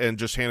scores and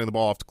just handing the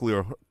ball off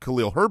to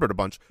Khalil Herbert a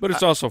bunch. But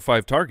it's also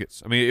 5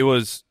 targets. I mean, it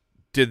was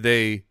 – did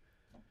they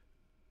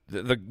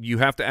you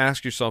have to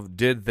ask yourself,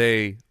 did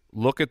they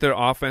look at their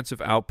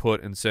offensive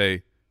output and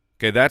say,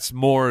 okay, that's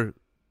more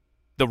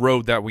the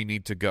road that we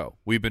need to go.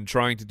 We've been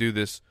trying to do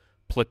this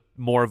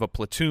more of a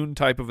platoon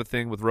type of a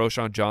thing with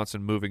Roschon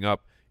Johnson moving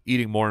up,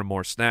 eating more and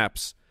more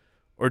snaps,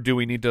 or do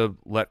we need to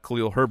let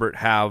Khalil Herbert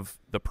have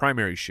the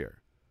primary share?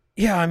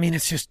 Yeah, I mean,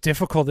 it's just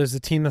difficult as a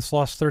team that's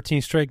lost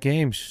 13 straight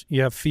games.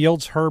 You have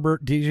Fields,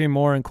 Herbert, DJ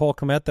Moore, and Cole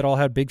Kmet that all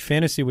had big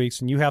fantasy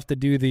weeks, and you have to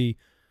do the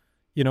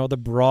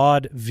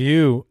broad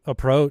view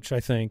approach,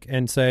 I think,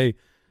 and say,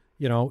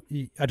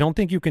 I don't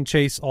think you can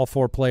chase all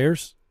 4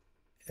 players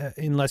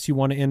unless you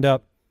want to end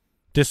up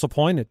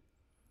disappointed.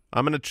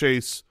 I'm going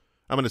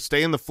to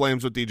stay in the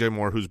flames with DJ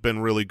Moore, who's been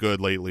really good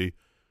lately.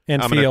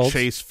 And I'm Fields. going to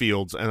chase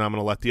Fields, and I'm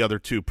going to let the other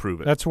 2 prove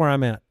it. That's where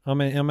I'm at.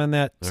 I'm in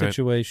that all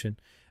situation.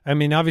 Right. I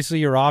mean, obviously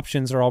your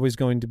options are always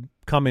going to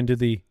come into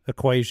the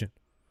equation.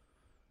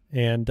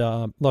 And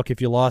look, if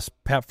you lost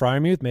Pat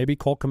Freiermuth, maybe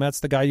Cole Kmet's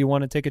the guy you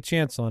want to take a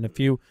chance on. If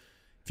you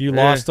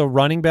lost a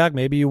running back,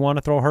 maybe you want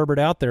to throw Herbert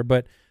out there.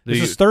 But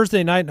this is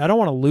Thursday night, and I don't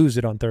want to lose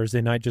it on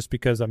Thursday night just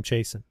because I'm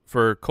chasing.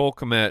 For Cole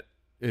Kmet,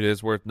 it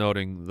is worth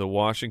noting the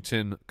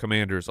Washington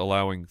Commanders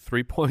allowing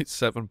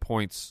 3.7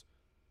 points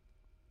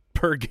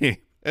per game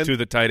to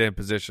the tight end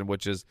position,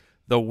 which is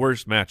the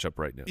worst matchup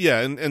right now.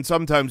 Yeah, and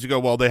sometimes you go,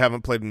 well, they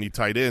haven't played any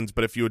tight ends,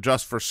 but if you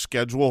adjust for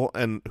schedule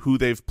and who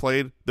they've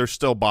played, they're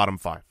still bottom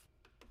 5.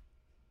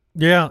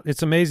 Yeah,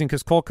 it's amazing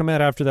because Cole Kmet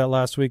after that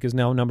last week is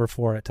now number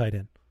 4 at tight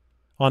end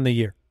on the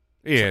year.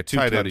 Yeah, 2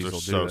 tight tutties ends are will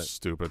so do that.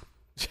 stupid.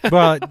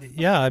 Well,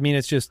 yeah, I mean,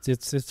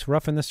 it's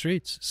rough in the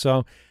streets.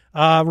 So,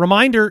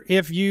 reminder,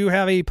 if you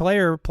have a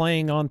player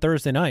playing on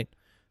Thursday night,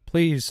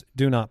 please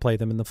do not play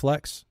them in the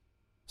flex.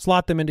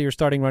 Slot them into your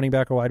starting running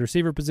back or wide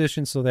receiver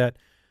position so that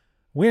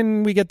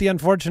when we get the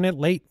unfortunate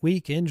late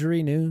week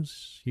injury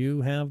news,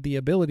 you have the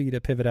ability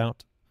to pivot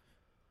out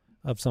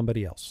of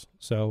somebody else.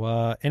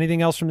 So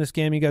anything else from this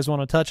game you guys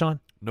want to touch on?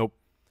 Nope.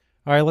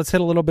 All right, let's hit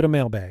a little bit of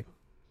mailbag.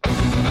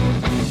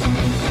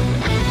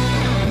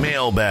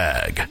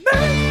 Mailbag.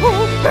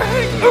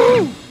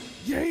 Ooh,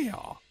 yeah.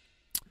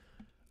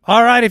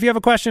 All right, if you have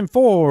a question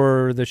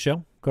for the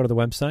show, go to the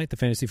website,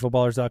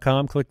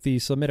 thefantasyfootballers.com, click the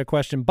Submit a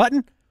Question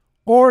button,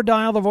 or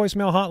dial the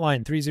voicemail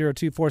hotline,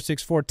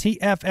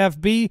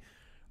 302-464-TFFB.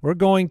 We're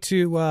going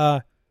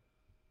to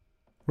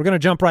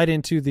jump right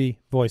into the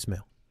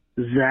voicemail.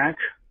 Zach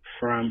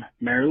from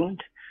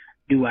Maryland.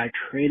 Do I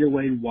trade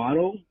away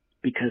Waddle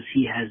because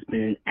he has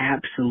been an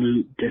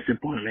absolute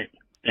disappointment?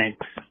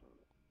 Thanks.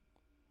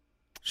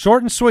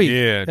 Short and sweet.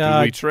 Yeah, do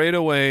we trade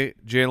away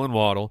Jalen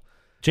Waddle?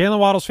 Jalen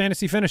Waddle's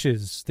fantasy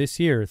finishes this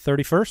year,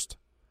 31st,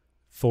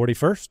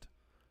 41st,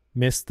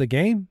 missed the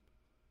game,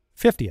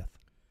 50th.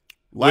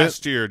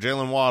 Last year,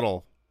 Jalen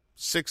Waddle,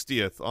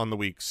 60th on the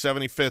week,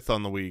 75th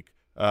on the week,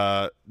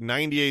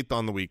 98th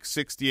on the week,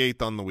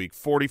 68th on the week,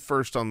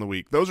 41st on the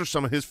week. Those are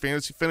some of his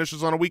fantasy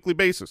finishes on a weekly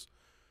basis.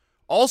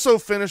 Also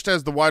finished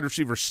as the wide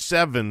receiver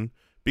 7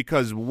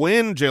 because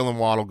when Jalen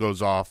Waddle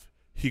goes off,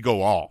 he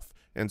go off.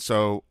 And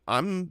so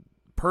I'm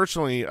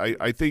personally,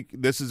 I think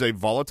this is a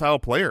volatile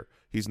player.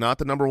 He's not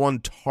the number 1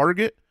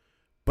 target,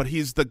 but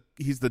he's the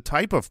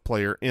type of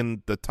player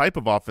in the type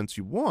of offense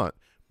you want.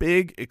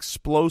 Big,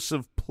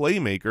 explosive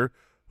playmaker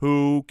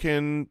who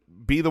can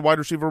be the wide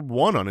receiver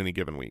 1 on any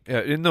given week.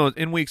 Yeah,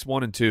 in weeks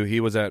 1 and 2,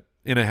 he was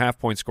in a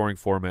half-point scoring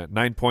format,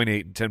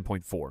 9.8 and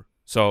 10.4.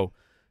 So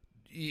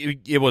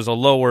it was a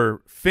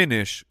lower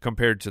finish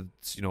compared to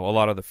a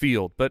lot of the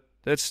field, but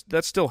that's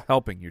still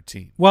helping your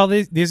team. Well,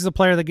 this is a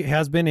player that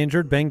has been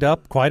injured, banged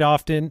up quite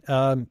often,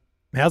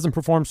 hasn't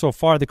performed so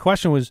far. The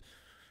question was,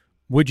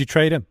 would you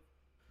trade him?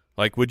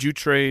 Like, would you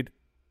trade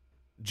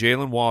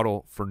Jalen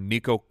Waddle for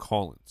Nico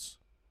Collins?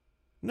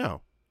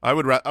 No. I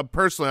would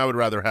personally, I would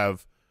rather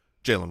have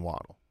Jalen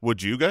Waddle.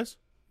 Would you guys?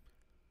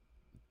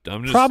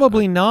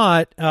 Probably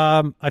not.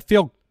 I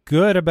feel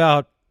good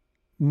about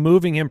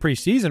moving him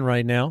preseason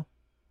right now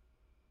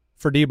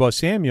for Deebo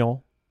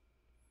Samuel,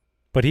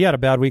 but he had a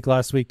bad week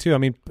last week too. I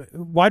mean,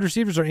 wide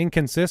receivers are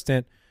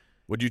inconsistent.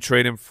 Would you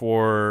trade him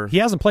for? He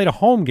hasn't played a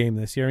home game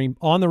this year. I mean,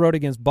 on the road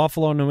against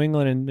Buffalo, New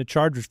England, and the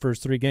Chargers for his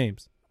 3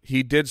 games.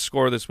 He did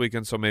score this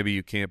weekend, so maybe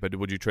you can't. But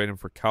would you trade him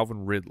for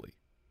Calvin Ridley?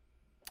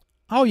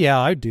 Oh yeah,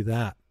 I'd do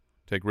that.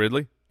 Take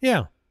Ridley?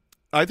 Yeah.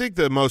 I think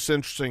the most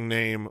interesting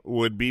name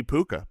would be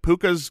Puka.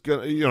 Puka's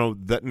gonna,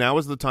 that now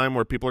is the time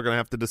where people are going to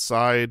have to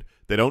decide.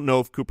 They don't know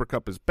if Cooper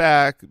Kupp is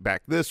back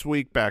this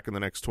week, back in the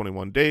next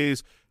 21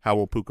 days. How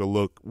will Puka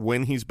look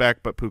when he's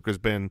back? But Puka's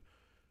been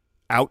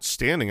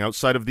outstanding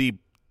outside of the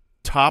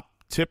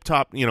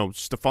tip-top,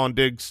 Stephon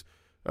Diggs,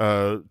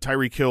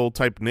 Tyreek Hill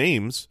type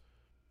names.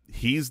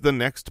 He's the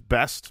next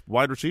best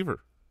wide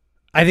receiver.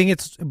 I think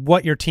it's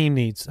what your team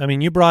needs. I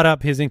mean, you brought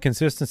up his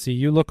inconsistency.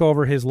 You look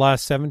over his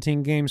last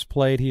 17 games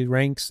played, he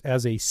ranks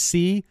as a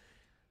C.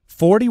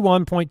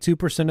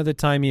 41.2% of the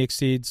time he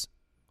exceeds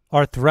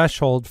our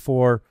threshold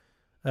for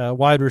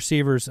wide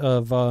receivers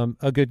of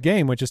a good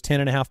game, which is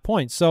 10.5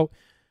 points. So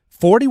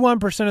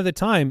 41% of the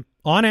time,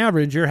 on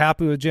average, you're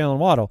happy with Jalen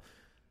Waddle.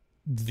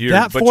 You're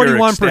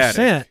 41%,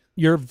 ecstatic.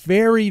 you're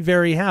very,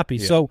 very happy.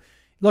 Yeah. So,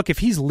 look, if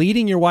he's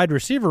leading your wide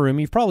receiver room,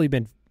 you've probably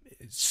been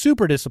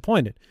super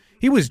disappointed.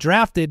 He was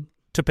drafted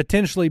to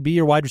potentially be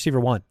your wide receiver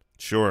 1.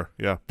 Sure,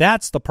 yeah.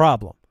 That's the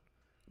problem.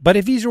 But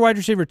if he's your wide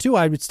receiver 2,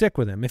 I would stick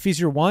with him. If he's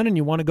your 1 and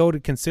you want to go to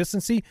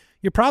consistency,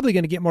 you're probably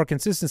going to get more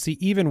consistency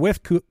even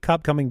with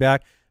Kupp coming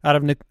back out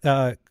of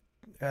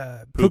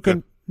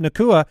Puka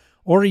Nacua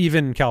or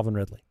even Calvin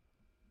Ridley,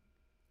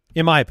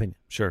 in my opinion.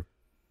 Sure.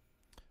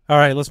 All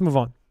right, let's move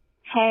on.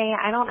 Hey,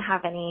 I don't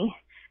have any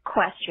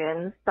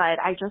questions, but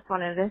I just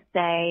wanted to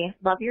say,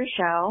 love your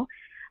show.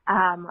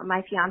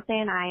 My fiance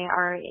and I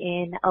are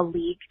in a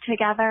league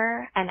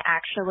together, and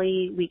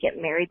actually we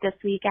get married this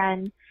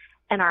weekend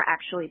and are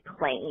actually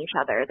playing each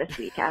other this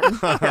weekend.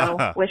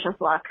 So wish us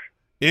luck.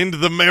 Into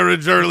the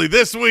marriage early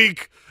this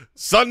week,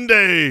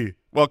 Sunday.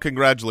 Well,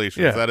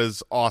 congratulations. Yeah. That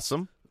is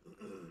awesome.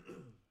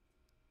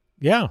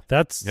 Yeah,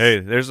 that's Hey,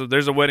 there's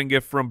a wedding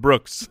gift from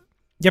Brooks.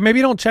 yeah. Maybe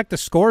don't check the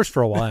scores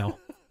for a while.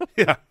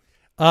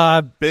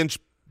 Yeah. Bench,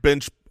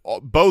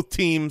 both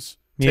teams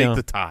take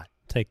the tie.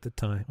 Take the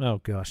time. Oh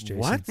gosh, Jason,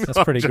 What?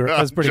 that's pretty.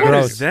 That's pretty What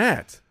gross. is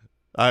that?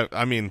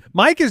 I mean,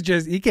 Mike is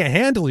just—he can't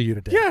handle you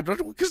today. Yeah,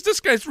 because this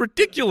guy's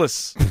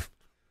ridiculous.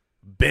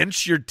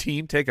 Bench your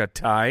team, take a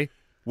tie.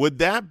 would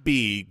that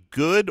be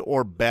good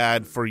or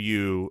bad for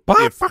you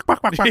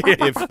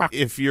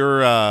if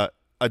you're a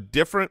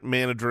different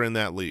manager in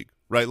that league,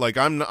 right? Like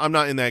I'm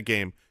not in that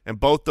game, and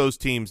both those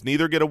teams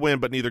neither get a win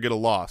but neither get a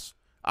loss.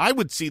 I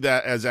would see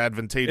that as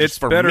advantageous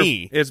for better,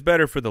 me. It's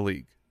better for the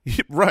league.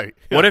 Right.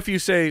 Yeah. What if you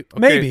say okay,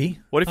 Maybe.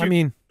 What if I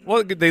mean,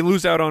 well, they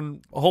lose out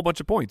on a whole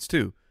bunch of points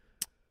too.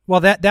 well,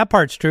 that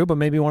part's true, but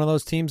maybe one of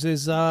those teams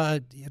is,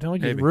 you're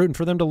Maybe. rooting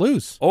for them to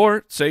lose.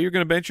 Or say you're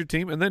going to bench your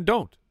team and then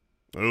don't.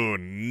 Oh,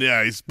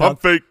 nice.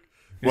 Pump fake.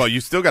 Well,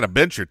 you still got to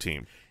bench your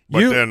team.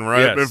 But then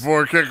Yes.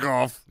 before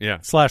kickoff. Yeah.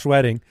 /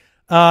 wedding.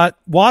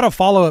 Waddle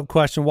follow-up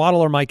question,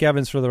 Waddle or Mike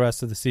Evans for the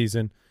rest of the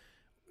season?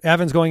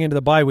 Evans going into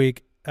the bye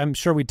week, I'm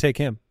sure we'd take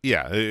him.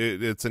 Yeah,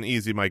 it's an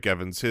easy Mike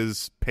Evans.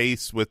 His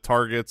pace with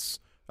targets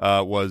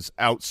was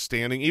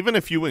outstanding. Even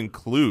if you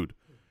include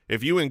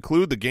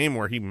the game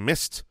where he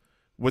missed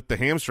with the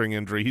hamstring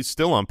injury, he's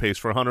still on pace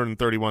for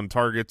 131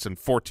 targets and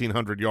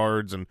 1,400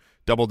 yards and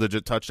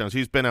double-digit touchdowns.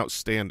 He's been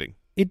outstanding.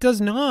 It does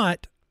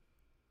not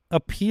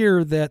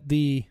appear that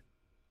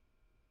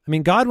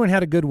Godwin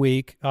had a good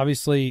week.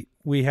 Obviously,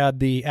 we had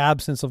the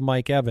absence of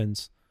Mike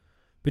Evans.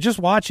 But just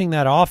watching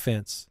that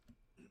offense,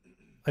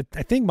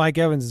 I think Mike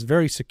Evans is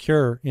very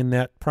secure in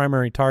that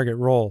primary target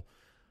role.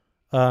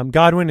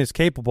 Godwin is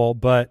capable,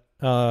 but,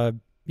 I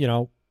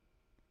don't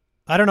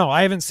know.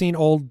 I haven't seen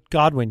old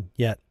Godwin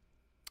yet.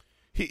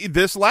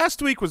 This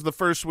last week was the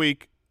first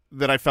week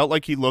that I felt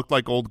like he looked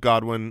like old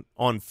Godwin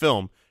on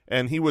film,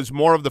 and he was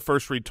more of the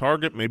first read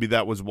target. Maybe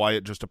that was why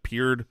it just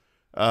appeared.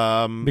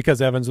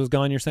 Because Evans was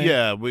gone, you're saying?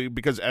 Yeah,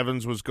 because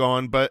Evans was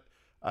gone. But,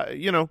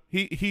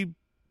 he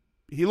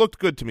looked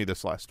good to me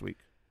this last week.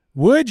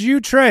 Would you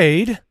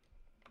trade,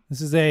 this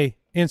is a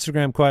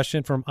Instagram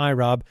question from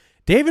iRob,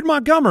 David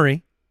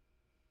Montgomery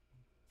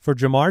for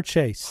Jamar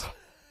Chase?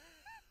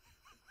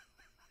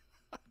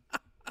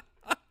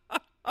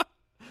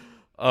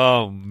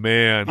 Oh,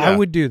 man. I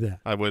would do that.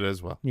 I would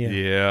as well.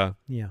 Yeah.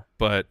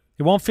 But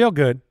It won't feel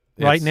good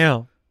right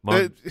now.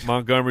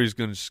 Montgomery's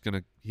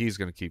he's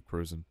gonna keep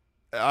cruising.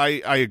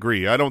 I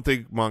agree. I don't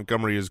think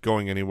Montgomery is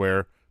going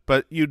anywhere,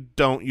 but you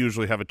don't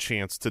usually have a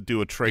chance to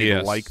do a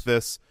trade like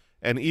this.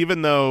 And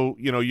even though,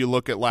 you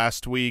look at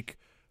last week,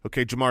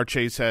 okay, Jamar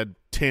Chase had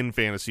 10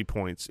 fantasy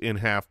points in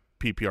half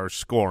PPR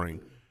scoring.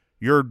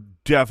 You're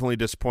definitely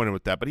disappointed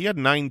with that. But he had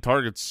 9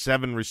 targets,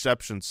 7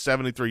 receptions,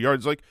 73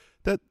 yards. Like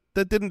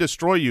that didn't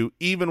destroy you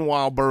even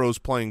while Burrow's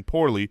playing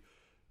poorly.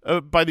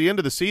 By the end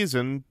of the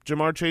season,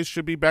 Jamar Chase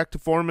should be back to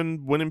form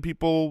and winning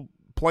people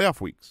playoff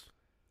weeks.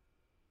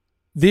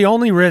 The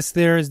only risk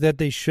there is that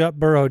they shut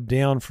Burrow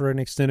down for an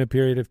extended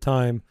period of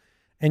time,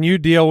 and you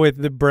deal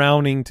with the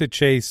Browning to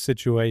Chase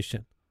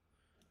situation.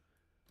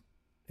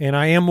 And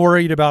I am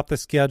worried about the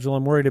schedule.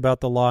 I'm worried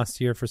about the loss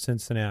here for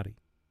Cincinnati.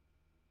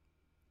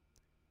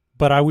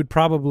 But I would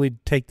probably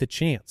take the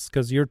chance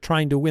because you're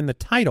trying to win the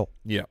title.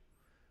 Yeah.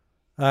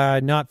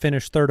 Not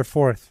finish 3rd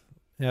or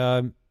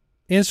 4th.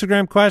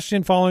 Instagram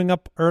question following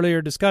up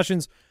earlier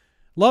discussions.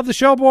 Love the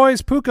show,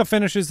 boys. Puka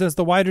finishes as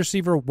the wide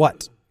receiver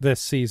what this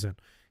season?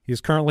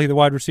 He's currently the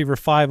wide receiver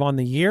 5 on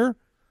the year.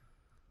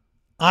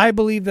 I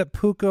believe that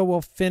Puka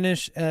will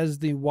finish as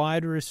the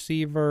wide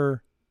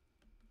receiver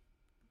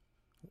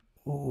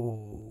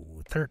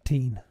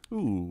 13.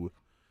 Ooh,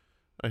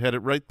 I had it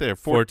right there.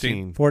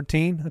 14.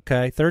 14?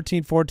 Okay.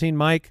 13, 14,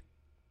 Mike.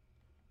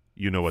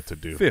 You know what to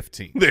do.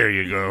 15. There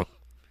you go.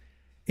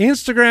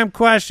 Instagram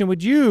question.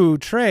 Would you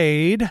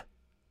trade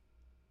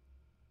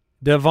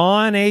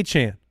Devon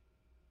Achane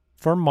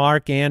for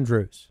Mark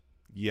Andrews?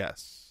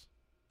 Yes.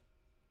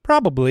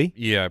 Probably.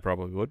 Yeah, I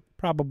probably would.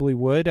 Probably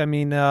would. I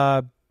mean,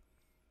 I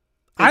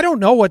don't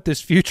know what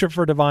this future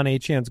for Devon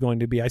Achane is going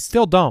to be. I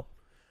still don't.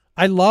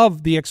 I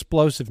love the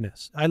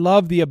explosiveness. I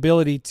love the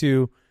ability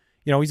to,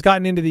 he's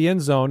gotten into the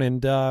end zone,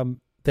 and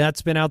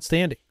that's been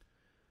outstanding.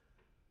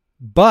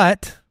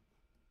 But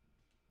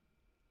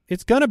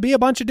it's going to be a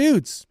bunch of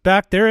dudes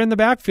back there in the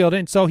backfield,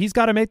 and so he's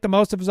got to make the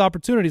most of his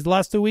opportunities. The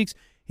last 2 weeks,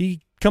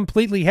 he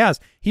completely has.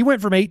 He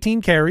went from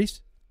 18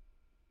 carries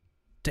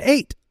to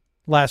 8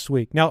 last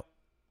week. Now,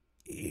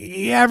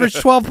 he averaged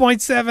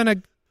 12.7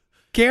 a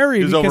carry.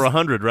 He was over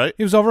 100, right?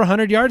 He was over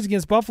 100 yards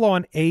against Buffalo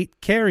on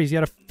 8 carries. He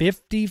had a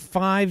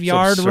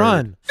 55-yard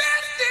run.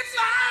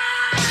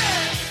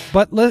 55!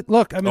 But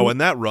look, I mean... Oh, and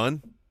that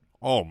run?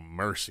 Oh,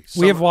 mercy.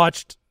 We have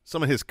watched...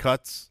 Some of his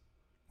cuts.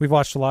 We've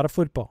watched a lot of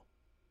football.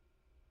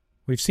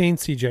 We've seen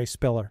C.J.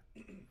 Spiller.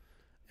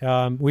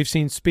 We've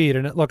seen speed.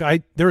 And look,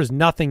 there is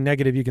nothing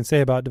negative you can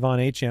say about Devon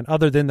Achane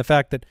other than the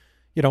fact that,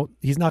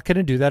 he's not going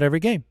to do that every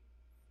game.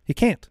 He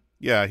can't.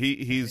 Yeah,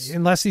 he's...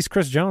 Unless he's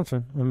Chris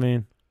Johnson. I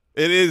mean...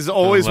 It is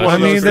always one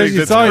of those things.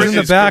 It's always in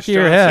the back of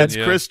your head. It's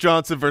Chris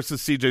Johnson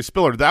versus C.J.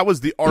 Spiller. That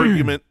was the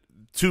argument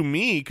to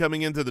me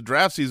coming into the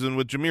draft season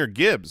with Jahmyr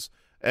Gibbs.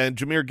 And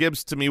Jahmyr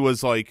Gibbs to me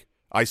was like,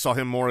 I saw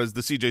him more as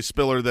the C.J.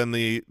 Spiller than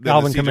the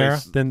Alvin the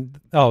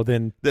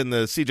Kamara, than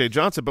the C.J.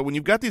 Johnson. But when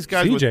you've got these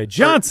guys, C.J.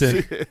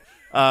 Johnson,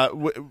 I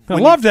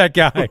love that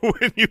guy.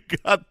 When you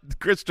got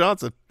Chris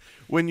Johnson,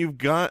 when you've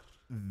got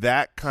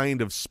that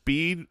kind of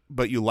speed,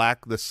 but you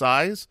lack the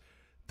size,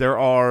 there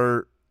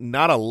are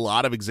not a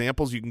lot of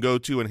examples you can go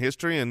to in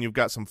history. And you've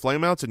got some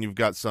flameouts, and you've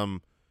got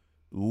some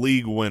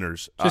league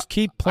winners. Just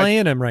keep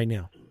playing him right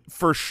now.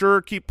 For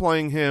sure, keep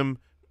playing him.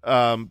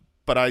 But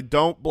I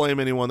don't blame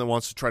anyone that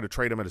wants to try to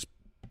trade him at his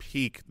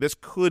peak. This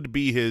could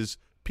be his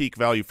peak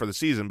value for the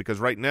season because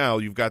right now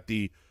you've got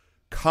the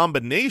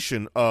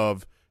combination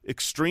of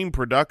extreme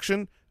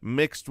production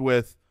mixed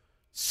with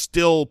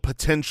still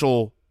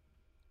potential,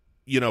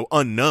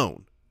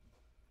 unknown.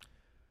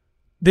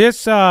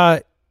 This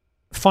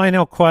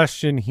final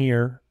question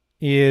here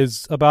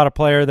is about a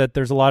player that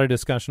there's a lot of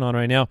discussion on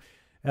right now.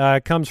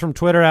 It comes from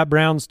Twitter at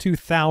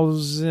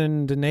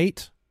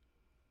Browns2008.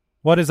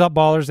 What is up,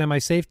 ballers? Am I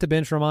safe to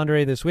bench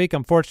Ramondre this week?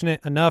 I'm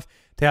fortunate enough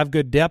to have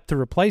good depth to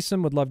replace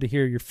him. Would love to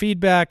hear your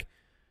feedback.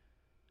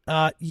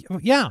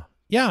 Yeah,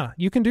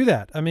 you can do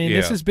that. I mean,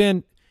 this has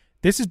been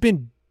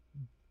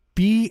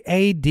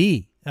BAD.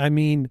 I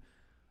mean,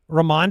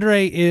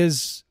 Ramondre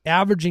is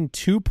averaging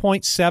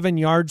 2.7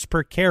 yards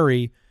per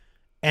carry,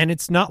 and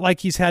it's not like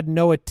he's had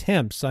no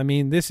attempts. I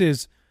mean, this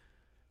is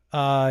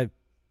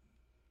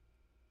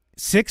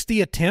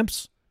 60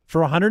 attempts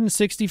for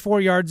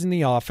 164 yards in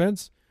the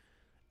offense.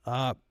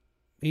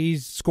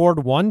 He's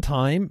scored one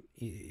time.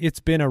 It's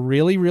been a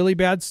really, really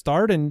bad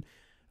start, and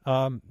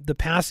the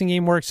passing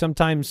game work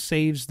sometimes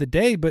saves the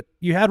day, but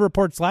you had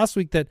reports last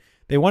week that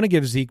they want to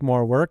give Zeke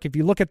more work. If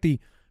you look at the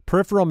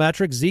peripheral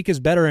metrics, Zeke is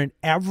better in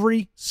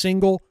every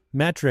single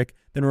metric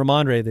than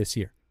Ramondre this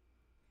year.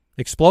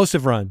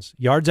 Explosive runs,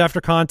 yards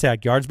after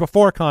contact, yards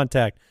before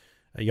contact,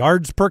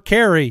 yards per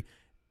carry,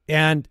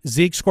 and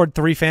Zeke scored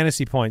 3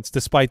 fantasy points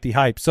despite the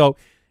hype. So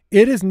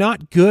it is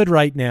not good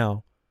right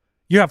now.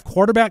 You have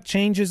quarterback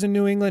changes in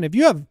New England. If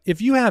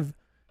you have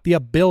the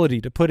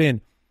ability to put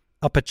in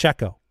a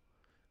Pacheco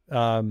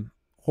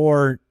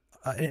or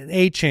an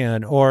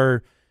Achane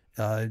or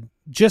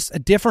just a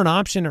different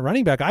option at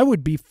running back, I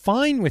would be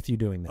fine with you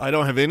doing that. I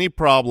don't have any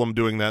problem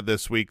doing that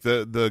this week.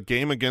 The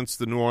game against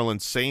the New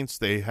Orleans Saints,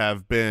 they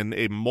have been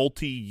a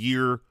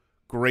multi-year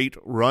great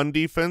run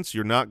defense.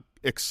 You're not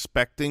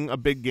expecting a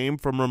big game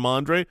from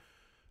Ramondre.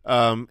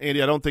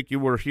 Andy, I don't think you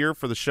were here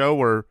for the show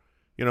where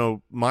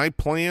my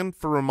plan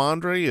for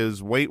Ramondre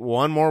is wait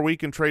one more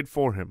week and trade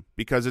for him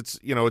because it's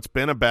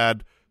been a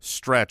bad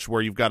stretch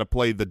where you've got to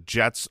play the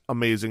Jets'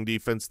 amazing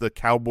defense, the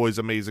Cowboys'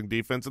 amazing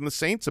defense, and the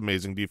Saints'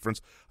 amazing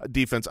defense.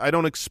 I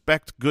don't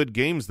expect good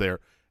games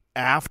there.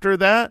 After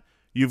that,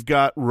 you've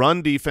got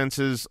run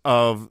defenses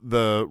of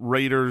the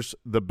Raiders,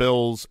 the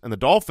Bills, and the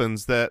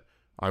Dolphins that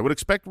I would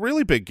expect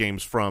really big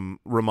games from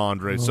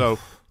Ramondre. So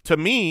to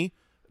me,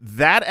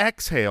 that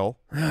exhale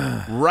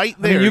right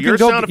there. I mean,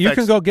 you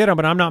can go get him,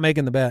 but I'm not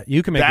making the bet.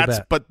 You can make the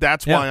bet. But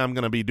that's why I'm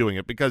going to be doing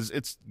it because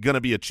it's going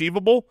to be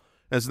achievable.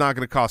 And it's not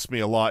going to cost me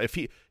a lot. If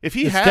he it's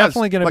has,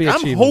 definitely going to be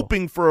achievable. I'm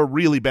hoping for a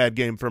really bad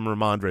game from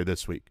Ramondre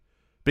this week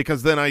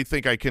because then I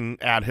think I can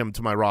add him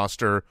to my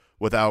roster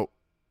without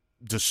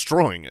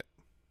destroying it.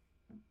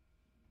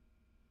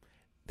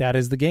 That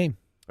is the game.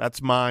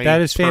 That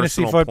is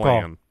fantasy football.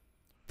 Plan.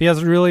 If he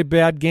has a really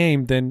bad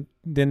game, then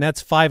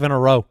that's 5 in a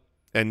row.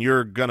 And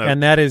you're gonna,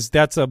 and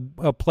that's a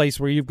place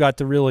where you've got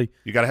to really,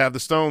 you got to have the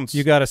stones.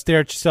 You got to stare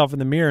at yourself in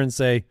the mirror and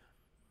say,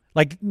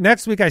 like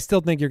next week, I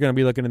still think you're going to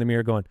be looking in the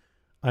mirror going,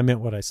 I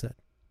meant what I said.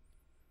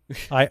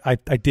 I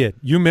did.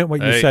 You meant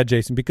what you said,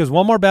 Jason. Because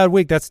one more bad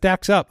week, that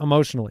stacks up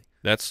emotionally.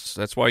 That's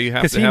why you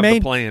have to have the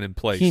plan in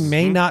place. He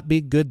may not be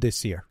good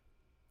this year.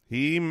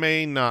 He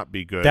may not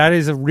be good. That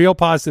is a real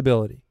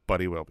possibility. But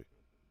he will be.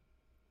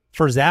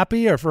 For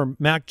Zappy or for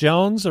Mac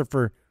Jones or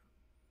for?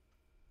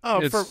 Oh,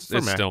 for it's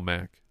Mac. still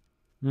Mac.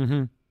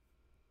 Mm-hmm.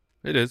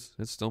 It is.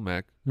 It's still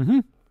Mac. Mm-hmm.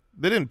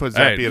 They didn't put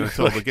Zappy in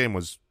until the game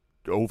was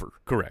over.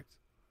 Correct.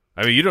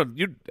 I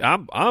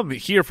mean, I'm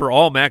here for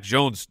all Mac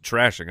Jones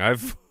trashing.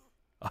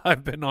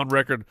 I've been on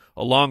record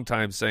a long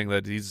time saying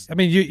that he's. I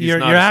mean,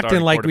 you're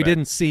acting like we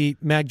didn't see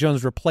Mac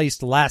Jones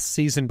replaced last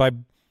season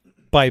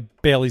by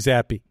Bailey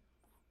Zappi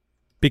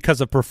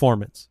because of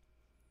performance.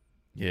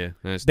 Yeah,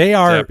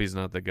 Zappi's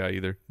not the guy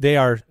either. They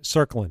are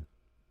circling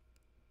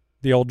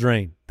the old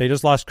drain. They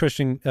just lost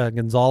Christian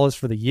Gonzalez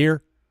for the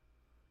year.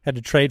 Had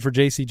to trade for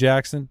J.C.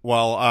 Jackson.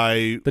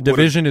 The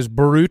division is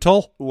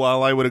brutal.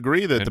 While I would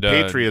agree that the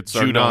Patriots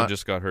are not,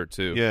 just got hurt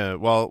too. Yeah,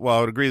 while I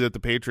would agree that the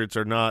Patriots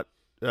are not,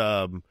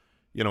 an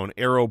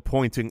arrow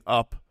pointing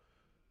up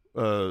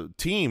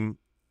team.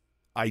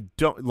 I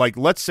don't like.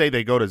 Let's say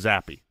they go to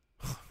Zappi.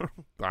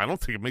 I don't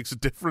think it makes a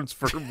difference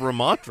for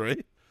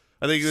Ramondre.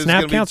 I think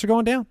snap counts are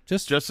going down.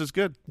 Just as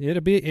good.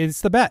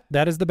 It's the bet.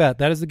 That is the bet.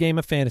 That is the game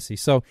of fantasy.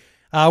 So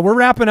we're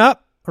wrapping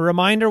up. A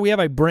reminder: we have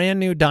a brand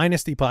new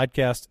Dynasty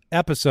podcast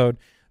episode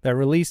that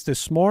released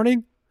this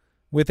morning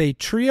with a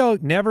trio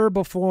never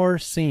before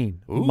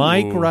seen. Ooh.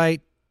 Mike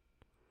Wright,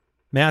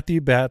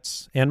 Matthew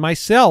Betts, and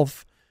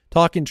myself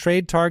talking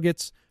trade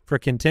targets for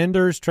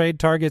contenders, trade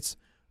targets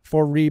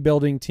for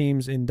rebuilding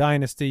teams in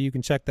Dynasty. You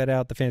can check that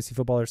out, the Fantasy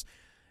Footballers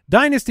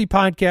Dynasty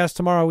podcast.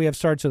 Tomorrow we have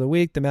starts of the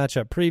week, the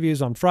matchup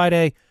previews on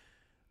Friday,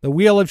 the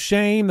Wheel of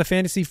Shame, the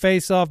Fantasy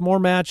Face-Off, more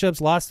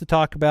matchups, lots to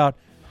talk about.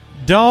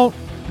 Don't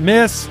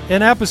miss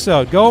an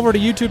episode. Go over to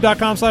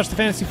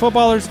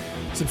youtube.com/thefantasyfootballers,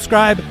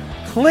 subscribe,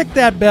 click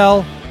that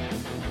bell.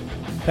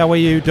 That way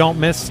you don't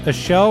miss a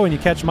show and you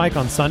catch Mike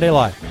on Sunday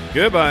Live.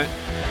 Goodbye.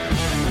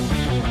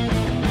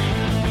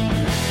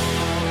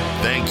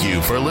 Thank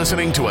you for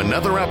listening to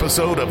another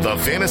episode of the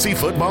Fantasy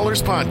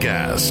Footballers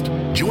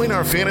Podcast. Join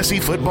our fantasy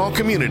football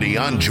community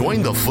on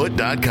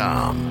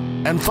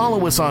jointhefoot.com and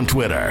follow us on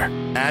Twitter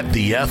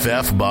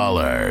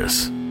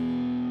 @TheFFBallers.